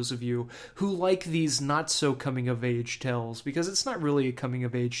to those of you who like these not so coming of age tales, because it's not really a coming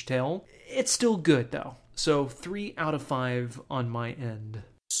of age tale. It's still good though. So 3 out of 5 on my end.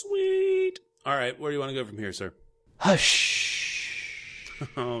 Sweet. All right, where do you want to go from here, sir? Hush.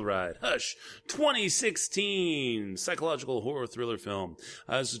 All right, Hush, 2016 psychological horror thriller film.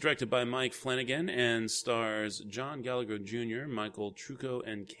 This is directed by Mike Flanagan and stars John Gallagher Jr., Michael Trucco,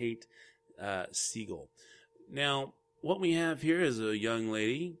 and Kate Siegel. Now, what we have here is a young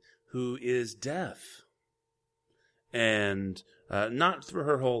lady who is deaf. And not through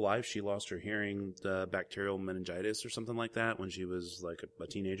her whole life. She lost her hearing, bacterial meningitis or something like that when she was like a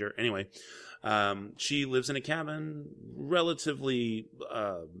teenager. Anyway, she lives in a cabin, relatively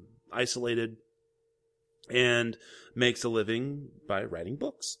isolated, and makes a living by writing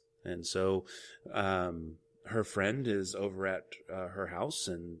books. And so her friend is over at her house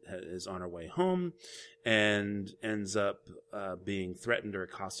and is on her way home and ends up being threatened or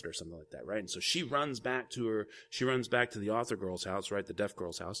accosted or something like that, right? And so she runs back to the author girl's house, right, the deaf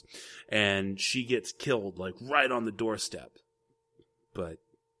girl's house, and she gets killed, like, right on the doorstep. But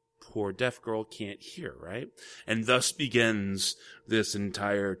poor deaf girl can't hear, right? And thus begins this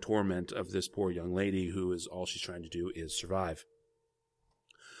entire torment of this poor young lady who is all she's trying to do is survive.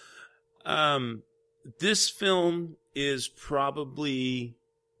 This film is probably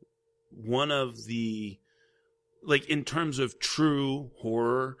one of the, like, in terms of true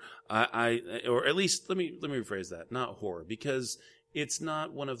horror, or at least let me rephrase that, not horror, because it's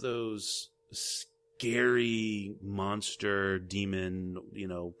not one of those scary monster demon,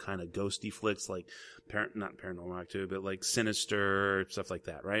 kind of ghosty flicks like not Paranormal Activity, but like Sinister, stuff like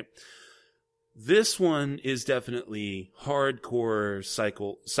that, right? This one is definitely hardcore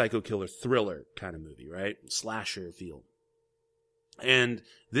psycho killer thriller kind of movie, right? Slasher feel. And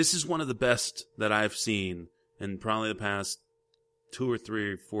this is one of the best that I've seen in probably the past 2 or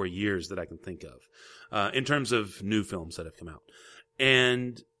 3 or 4 years that I can think of, in terms of new films that have come out.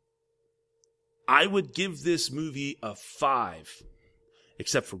 And I would give this movie a 5,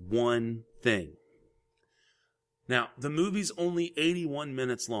 except for one thing. Now, the movie's only 81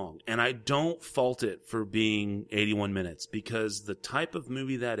 minutes long, and I don't fault it for being 81 minutes, because the type of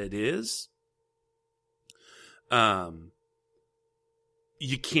movie that it is, you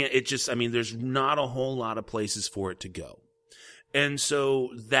can't, there's not a whole lot of places for it to go. And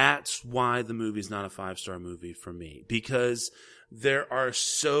so that's why the movie's not a 5-star movie for me, because there are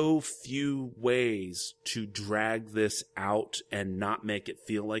so few ways to drag this out and not make it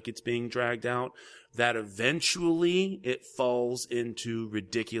feel like it's being dragged out, that eventually it falls into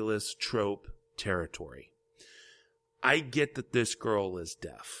ridiculous trope territory. I get that this girl is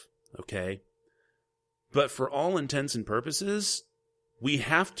deaf, okay? But for all intents and purposes, we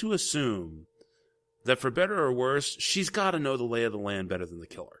have to assume that for better or worse, she's got to know the lay of the land better than the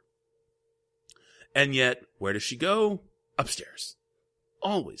killer. And yet, where does she go? Upstairs.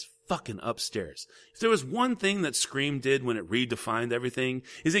 Always fucking upstairs. If there was one thing that Scream did when it redefined everything,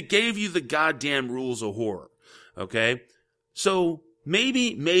 is it gave you the goddamn rules of horror. Okay? So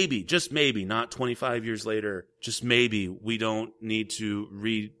maybe, just maybe, not 25 years later, just maybe we don't need to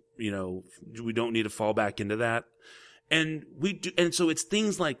we don't need to fall back into that. And so it's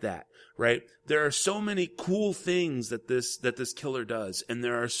things like that, right? There are so many cool things that this killer does, and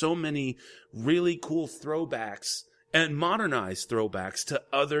there are so many really cool throwbacks and modernized throwbacks to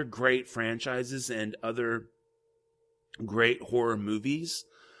other great franchises and other great horror movies.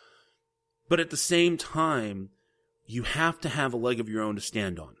 But at the same time, you have to have a leg of your own to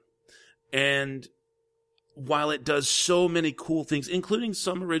stand on. And while it does so many cool things, including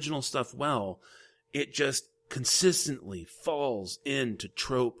some original stuff well, it just consistently falls into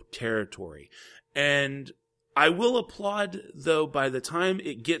trope territory. And I will applaud, though, by the time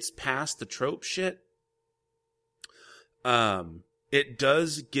it gets past the trope shit, it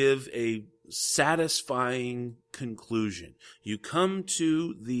does give a satisfying conclusion. You come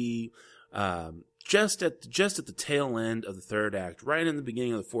to the just at the tail end of the third act, right in the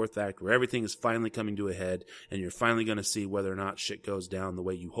beginning of the fourth act, where everything is finally coming to a head, and you're finally going to see whether or not shit goes down the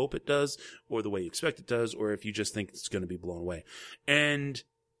way you hope it does, or the way you expect it does, or if you just think it's going to be blown away. And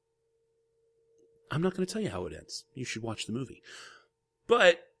I'm not going to tell you how it ends. You should watch the movie.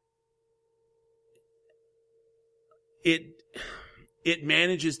 But it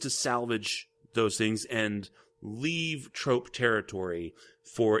manages to salvage those things and leave trope territory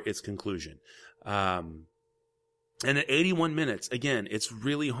for its conclusion. And at 81 minutes, again, it's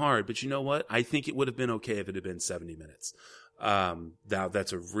really hard, but you know what? I think it would have been okay if it had been 70 minutes. Now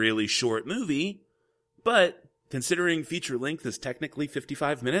that's a really short movie, but considering feature length is technically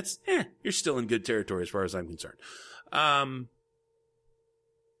 55 minutes, you're still in good territory as far as I'm concerned. I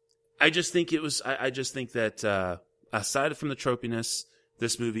just think that, aside from the tropiness,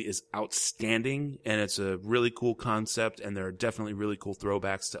 this movie is outstanding, and it's a really cool concept, and there are definitely really cool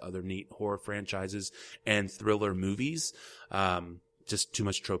throwbacks to other neat horror franchises and thriller movies. Just too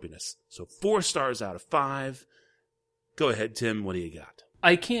much tropiness. So 4 stars out of 5. Go ahead, Tim. What do you got?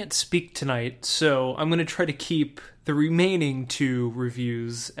 I can't speak tonight, so I'm going to try to keep the remaining 2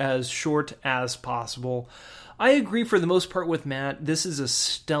 reviews as short as possible. I agree for the most part with Matt. This is a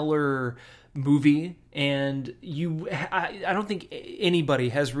stellar movie, and I don't think anybody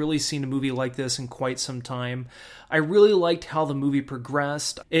has really seen a movie like this in quite some time. I really liked how the movie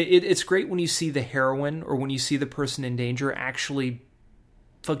progressed. It's great when you see the heroine, or when you see the person in danger, actually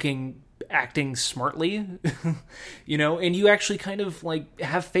fucking acting smartly, you know, and you actually kind of like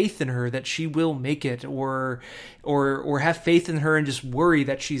have faith in her that she will make it, or have faith in her and just worry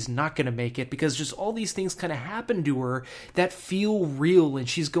that she's not going to make it, because just all these things kind of happen to her that feel real, and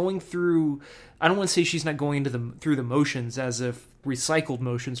she's going through, I don't want to say she's not going through the motions as if recycled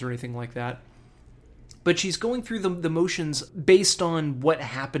motions or anything like that, but she's going through the motions based on what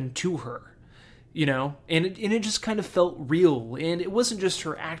happened to her. You know, and it just kind of felt real, and it wasn't just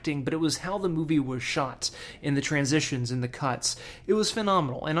her acting, but it was how the movie was shot, and the transitions and the cuts. It was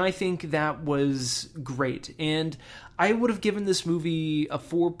phenomenal, and I think that was great. And I would have given this movie a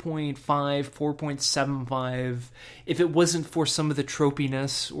 4.5, 4.75 if it wasn't for some of the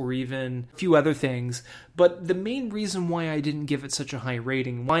tropiness or even a few other things. But the main reason why I didn't give it such a high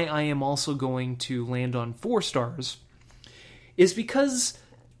rating, why I am also going to land on 4 stars, is because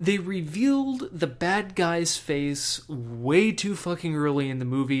they revealed the bad guy's face way too fucking early in the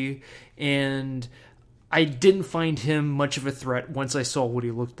movie, and I didn't find him much of a threat once I saw what he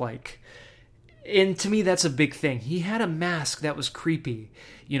looked like. And to me, that's a big thing. He had a mask that was creepy.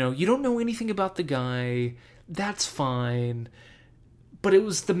 You know, you don't know anything about the guy, that's fine, but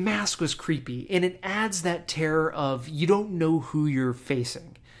the mask was creepy, and it adds that terror of you don't know who you're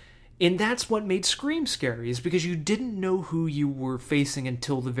facing. And that's what made Scream scary, is because you didn't know who you were facing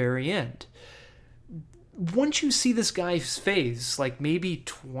until the very end. Once you see this guy's face, like maybe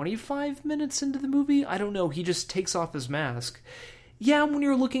 25 minutes into the movie, I don't know, he just takes off his mask. Yeah, when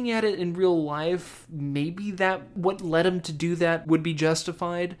you're looking at it in real life, maybe that what led him to do that would be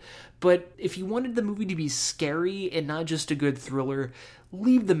justified. But if you wanted the movie to be scary and not just a good thriller,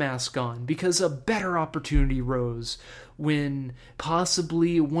 leave the mask on, because a better opportunity rose when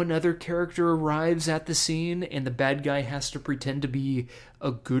possibly one other character arrives at the scene and the bad guy has to pretend to be a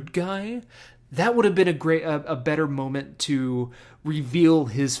good guy. That would have been a better moment to reveal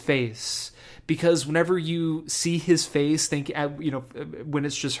his face, because whenever you see his face, when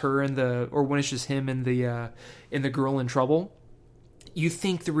it's just her or when it's just him and the girl in trouble, you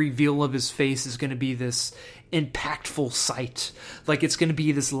think the reveal of his face is going to be this impactful sight. Like it's going to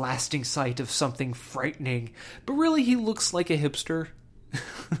be this lasting sight of something frightening. But really, he looks like a hipster.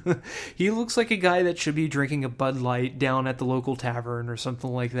 He looks like a guy that should be drinking a Bud Light down at the local tavern or something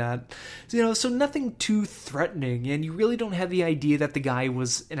like that. You know, so nothing too threatening, and you really don't have the idea that the guy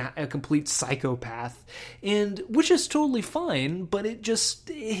was a complete psychopath, and which is totally fine, but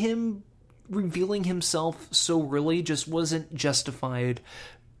him revealing himself so early just wasn't justified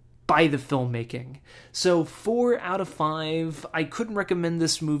by the filmmaking. So 4 out of 5. I couldn't recommend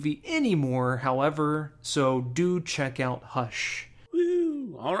this movie anymore, however, so do check out Hush.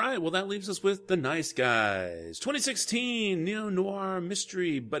 Woo! All right, well, that leaves us with The Nice Guys. 2016 neo-noir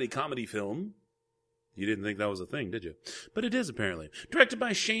mystery buddy comedy film. You didn't think that was a thing, did you? But it is, apparently. Directed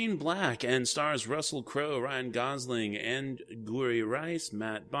by Shane Black and stars Russell Crowe, Ryan Gosling, and Guri Rice,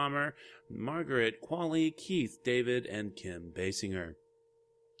 Matt Bomer, Margaret Qualley, Keith David, and Kim Basinger.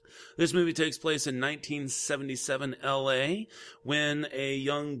 This movie takes place in 1977 L.A. when a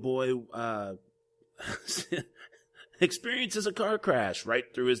young boy experiences a car crash right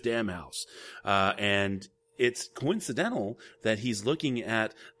through his damn house. And it's coincidental that he's looking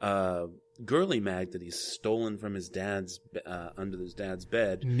at a girly mag that he's stolen from his dad's under his dad's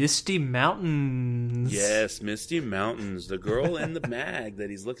bed. Misty Mountains. Yes, Misty Mountains. The girl in the mag that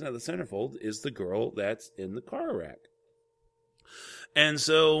he's looking at the centerfold is the girl that's in the car wreck. And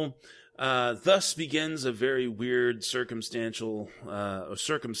so, thus begins a very weird circumstance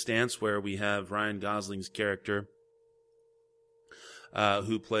where we have Ryan Gosling's character,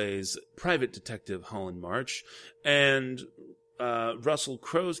 who plays Private Detective Holland March, and Russell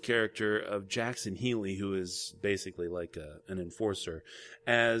Crowe's character of Jackson Healy, who is basically like an enforcer,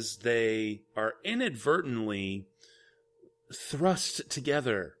 as they are inadvertently thrust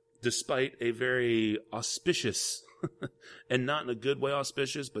together despite a very auspicious and not in a good way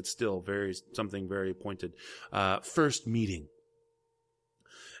auspicious, but still something very pointed, first meeting.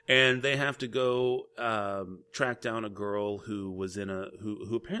 And they have to go track down a girl who was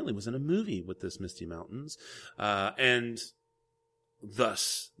who apparently was in a movie with this Misty Mountains, and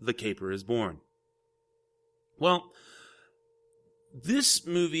thus the caper is born. Well, this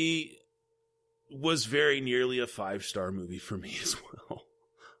movie was very nearly a 5-star movie for me as well.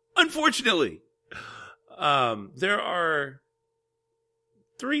 Unfortunately. There are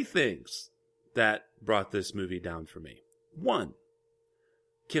 3 things that brought this movie down for me. 1,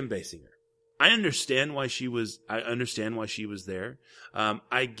 Kim Basinger. I understand why she was there.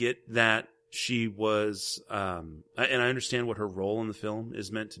 I get that she was, and I understand what her role in the film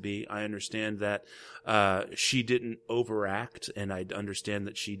is meant to be. I understand that she didn't overact, and I understand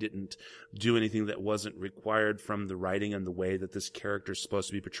that she didn't do anything that wasn't required from the writing and the way that this character is supposed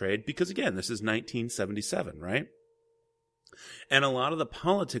to be portrayed. Because again, this is 1977, right? And a lot of the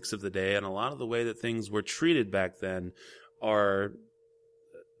politics of the day and a lot of the way that things were treated back then are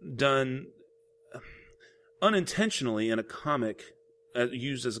done unintentionally in a comic,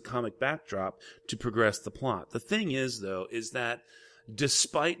 used as a comic backdrop to progress the plot. The thing is, though, is that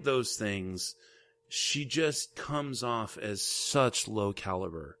despite those things, she just comes off as such low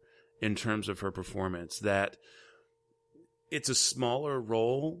caliber in terms of her performance that it's a smaller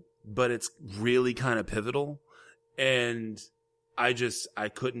role, but it's really kind of pivotal. And I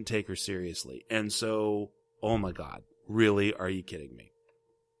couldn't take her seriously. And so, oh my God, really? Are you kidding me?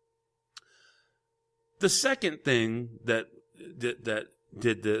 The second thing that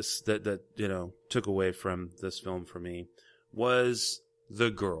took away from this film for me was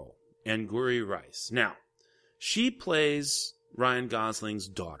the girl, Guri Rice. Now, she plays Ryan Gosling's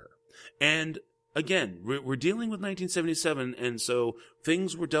daughter. And again, we're dealing with 1977, and so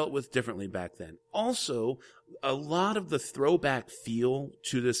things were dealt with differently back then. Also, a lot of the throwback feel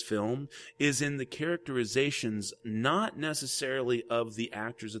to this film is in the characterizations, not necessarily of the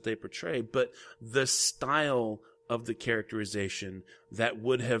actors that they portray, but the style of the characterization that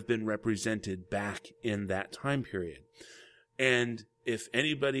would have been represented back in that time period. And if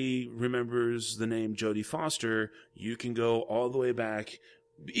anybody remembers the name Jodie Foster, you can go all the way back,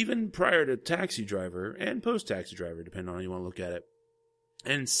 even prior to Taxi Driver and post Taxi Driver, depending on how you want to look at it,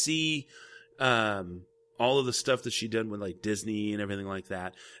 and see all of the stuff that she did with like Disney and everything like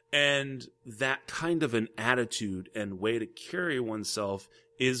that. And that kind of an attitude and way to carry oneself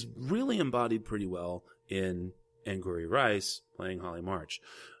is really embodied pretty well in Guri Rice playing Holly March.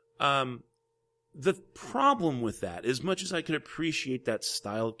 The problem with that, as much as I could appreciate that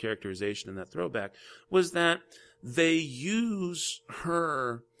style of characterization and that throwback, was that they use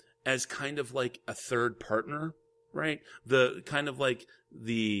her as kind of like a third partner, right? The kind of like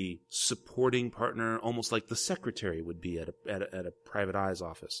the supporting partner, almost like the secretary would be at a private eye's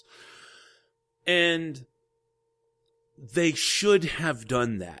office. And they should have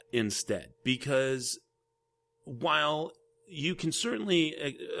done that instead, because while you can certainly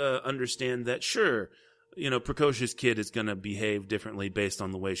understand that, sure, you know, precocious kid is going to behave differently based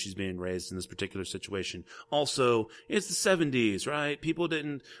on the way she's being raised in this particular situation. Also, it's the 70s, right? People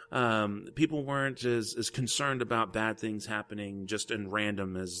weren't as concerned about bad things happening just in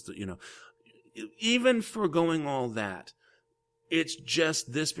random as, you know, even foregoing all that, it's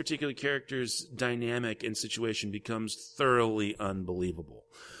just this particular character's dynamic and situation becomes thoroughly unbelievable.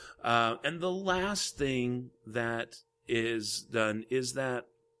 And the last thing that is done is that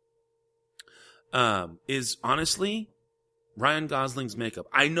is honestly Ryan Gosling's makeup.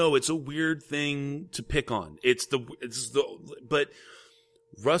 I know it's a weird thing to pick on. But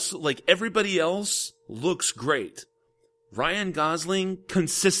Russell, like everybody else, looks great. Ryan Gosling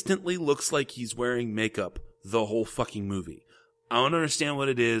consistently looks like he's wearing makeup the whole fucking movie. I don't understand what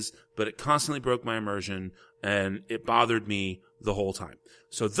it is, but it constantly broke my immersion, and it bothered me the whole time.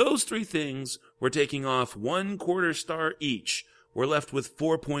 So those three things, we're taking off 1/4 star each. We're left with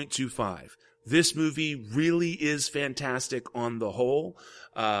 4.25. This movie really is fantastic on the whole.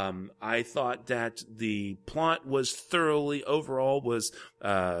 I thought that the plot was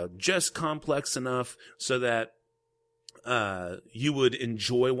just complex enough so that you would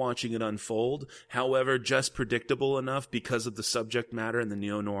enjoy watching it unfold. However, just predictable enough because of the subject matter and the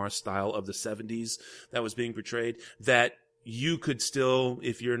neo-noir style of the 70s that was being portrayed, that you could still,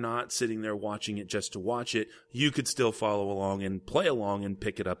 if you're not sitting there watching it just to watch it, you could still follow along and play along and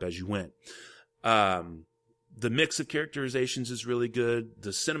pick it up as you went. The mix of characterizations is really good. The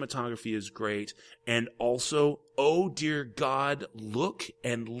cinematography is great. And also, oh dear God, look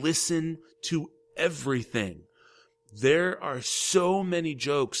and listen to everything. There are so many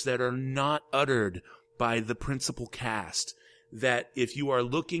jokes that are not uttered by the principal cast that if you are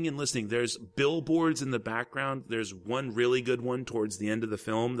looking and listening, there's billboards in the background. There's one really good one towards the end of the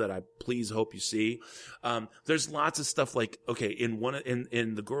film that I please hope you see. There's lots of stuff like, okay,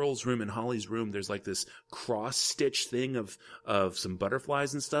 in the girls' room, in Holly's room, there's like this cross stitch thing of some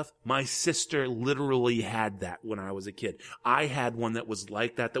butterflies and stuff. My sister literally had that when I was a kid. I had one that was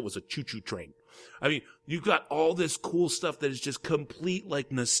like that was a choo-choo train. I mean, you've got all this cool stuff that is just complete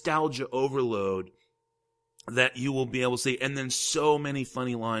like nostalgia overload that you will be able to see. And then so many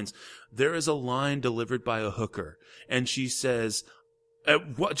funny lines. There is a line delivered by a hooker, and she says,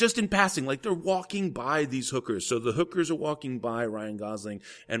 just in passing, like they're walking by these hookers. So the hookers are walking by Ryan Gosling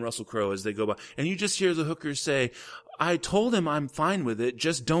and Russell Crowe as they go by. And you just hear the hookers say, I told him I'm fine with it.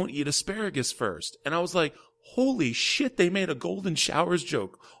 Just don't eat asparagus first. And I was like, holy shit, they made a golden showers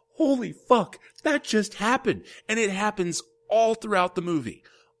joke. Holy fuck, that just happened. And it happens all throughout the movie.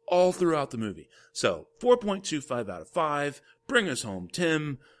 All throughout the movie. So, 4.25 out of 5. Bring us home,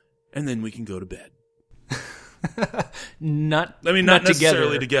 Tim. And then we can go to bed. Not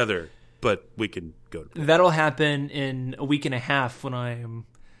necessarily together, but we can go to bed. That'll happen in a week and a half when I'm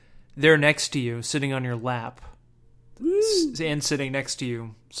there next to you, sitting on your lap. And sitting next to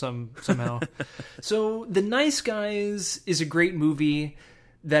you somehow. So, The Nice Guys is a great movie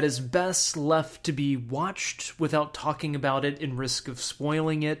that is best left to be watched without talking about it in risk of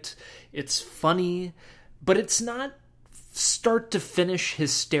spoiling it. It's funny, but it's not start to finish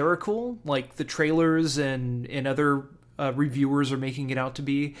hysterical like the trailers and other reviewers are making it out to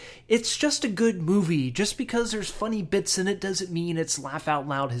be. It's just a good movie. Just because there's funny bits in it doesn't mean it's laugh out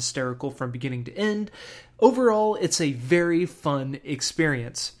loud hysterical from beginning to end. Overall, it's a very fun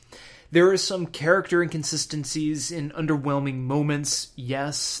experience. There are some character inconsistencies in underwhelming moments.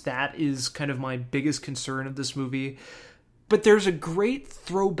 Yes, that is kind of my biggest concern of this movie. But there's a great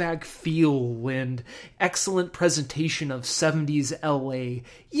throwback feel and excellent presentation of 70s LA,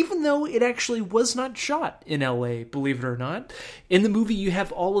 even though it actually was not shot in LA, believe it or not. In the movie, you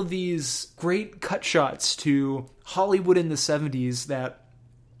have all of these great cut shots to Hollywood in the 70s that,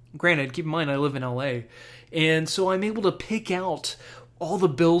 granted, keep in mind, I live in LA. And so I'm able to pick out all the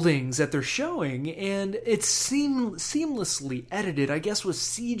buildings that they're showing, and it's seamlessly edited, I guess with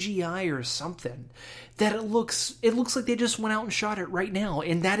CGI or something, that it looks like they just went out and shot it right now,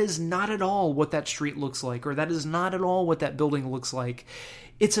 and that is not at all what that street looks like, or that is not at all what that building looks like.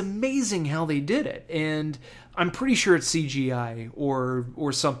 It's amazing how they did it, and I'm pretty sure it's CGI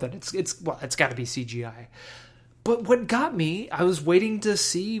or something. It's got to be CGI. But what got me, I was waiting to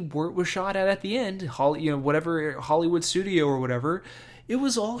see where it was shot at the end, whatever Hollywood studio or whatever. It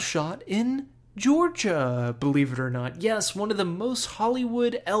was all shot in Georgia, believe it or not. Yes, one of the most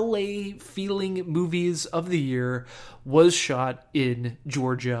Hollywood LA feeling movies of the year was shot in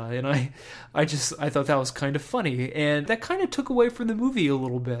Georgia, and I thought that was kind of funny, and that kind of took away from the movie a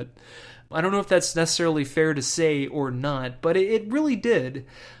little bit. I don't know if that's necessarily fair to say or not, but it really did.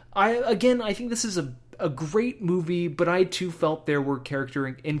 I think this is a great movie, but I too felt there were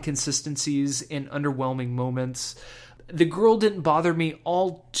character inconsistencies and underwhelming moments. The girl didn't bother me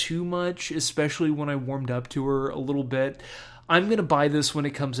all too much, especially when I warmed up to her a little bit. I'm gonna buy this when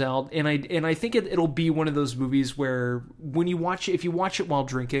it comes out, and I think it'll be one of those movies where when you watch it, if you watch it while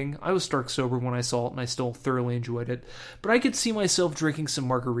drinking, I was stark sober when I saw it, and I still thoroughly enjoyed it, but I could see myself drinking some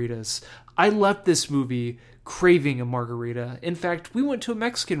margaritas. I left this movie craving a margarita. In fact, we went to a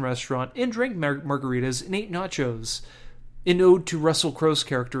Mexican restaurant and drank margaritas and ate nachos, in ode to Russell Crowe's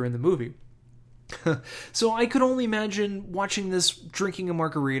character in the movie. So I could only imagine watching this, drinking a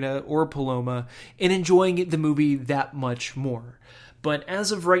margarita or a Paloma, and enjoying the movie that much more. But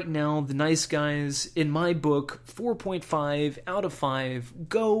as of right now, The Nice Guys, in my book, 4.5 out of 5.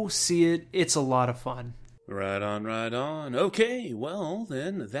 Go see it. It's a lot of fun. Right on, right on. Okay, well,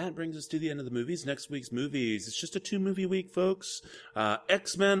 then, that brings us to the end of the movies. Next week's movies. It's just a 2-movie week, folks.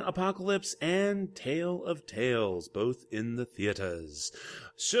 X-Men Apocalypse and Tale of Tales, both in the theaters.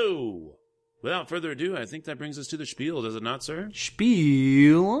 So, without further ado, I think that brings us to the spiel, does it not, sir?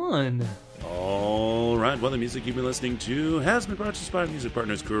 Spiel on. All right, well, the music you've been listening to has been brought to you by music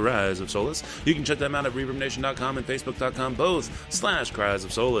partners Cries of Solace. You can check them out at ReverbNation.com and Facebook.com, both /Cries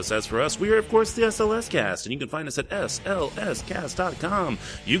of Solace. As for us, we are, of course, the SLS Cast, and you can find us at SLScast.com.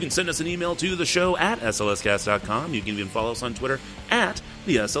 You can send us an email to the show at SLScast.com. You can even follow us on Twitter at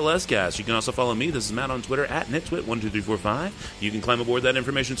the SLS Cast. You can also follow me. This is Matt on Twitter at NitTwit12345. You can climb aboard that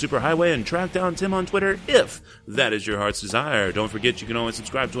information superhighway and track down Tim on Twitter if that is your heart's desire. Don't forget, you can always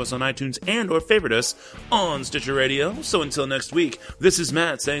subscribe to us on iTunes and or favorite us on Stitcher Radio. So until next week, this is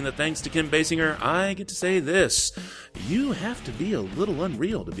Matt saying that thanks to Kim Basinger, I get to say this: you have to be a little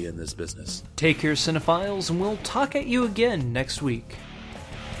unreal to be in this business. Take care, cinephiles, and we'll talk at you again next week.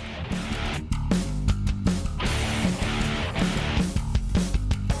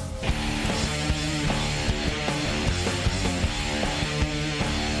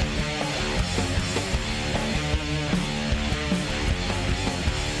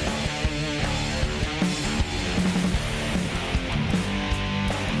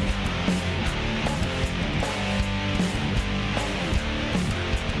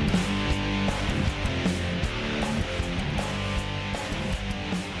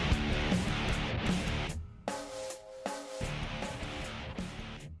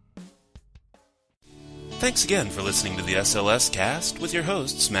 Thanks again for listening to the SLS Cast with your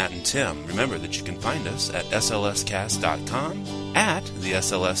hosts, Matt and Tim. Remember that you can find us at slscast.com, at the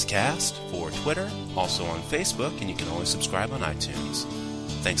SLS Cast for Twitter, also on Facebook, and you can always subscribe on iTunes.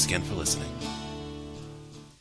 Thanks again for listening.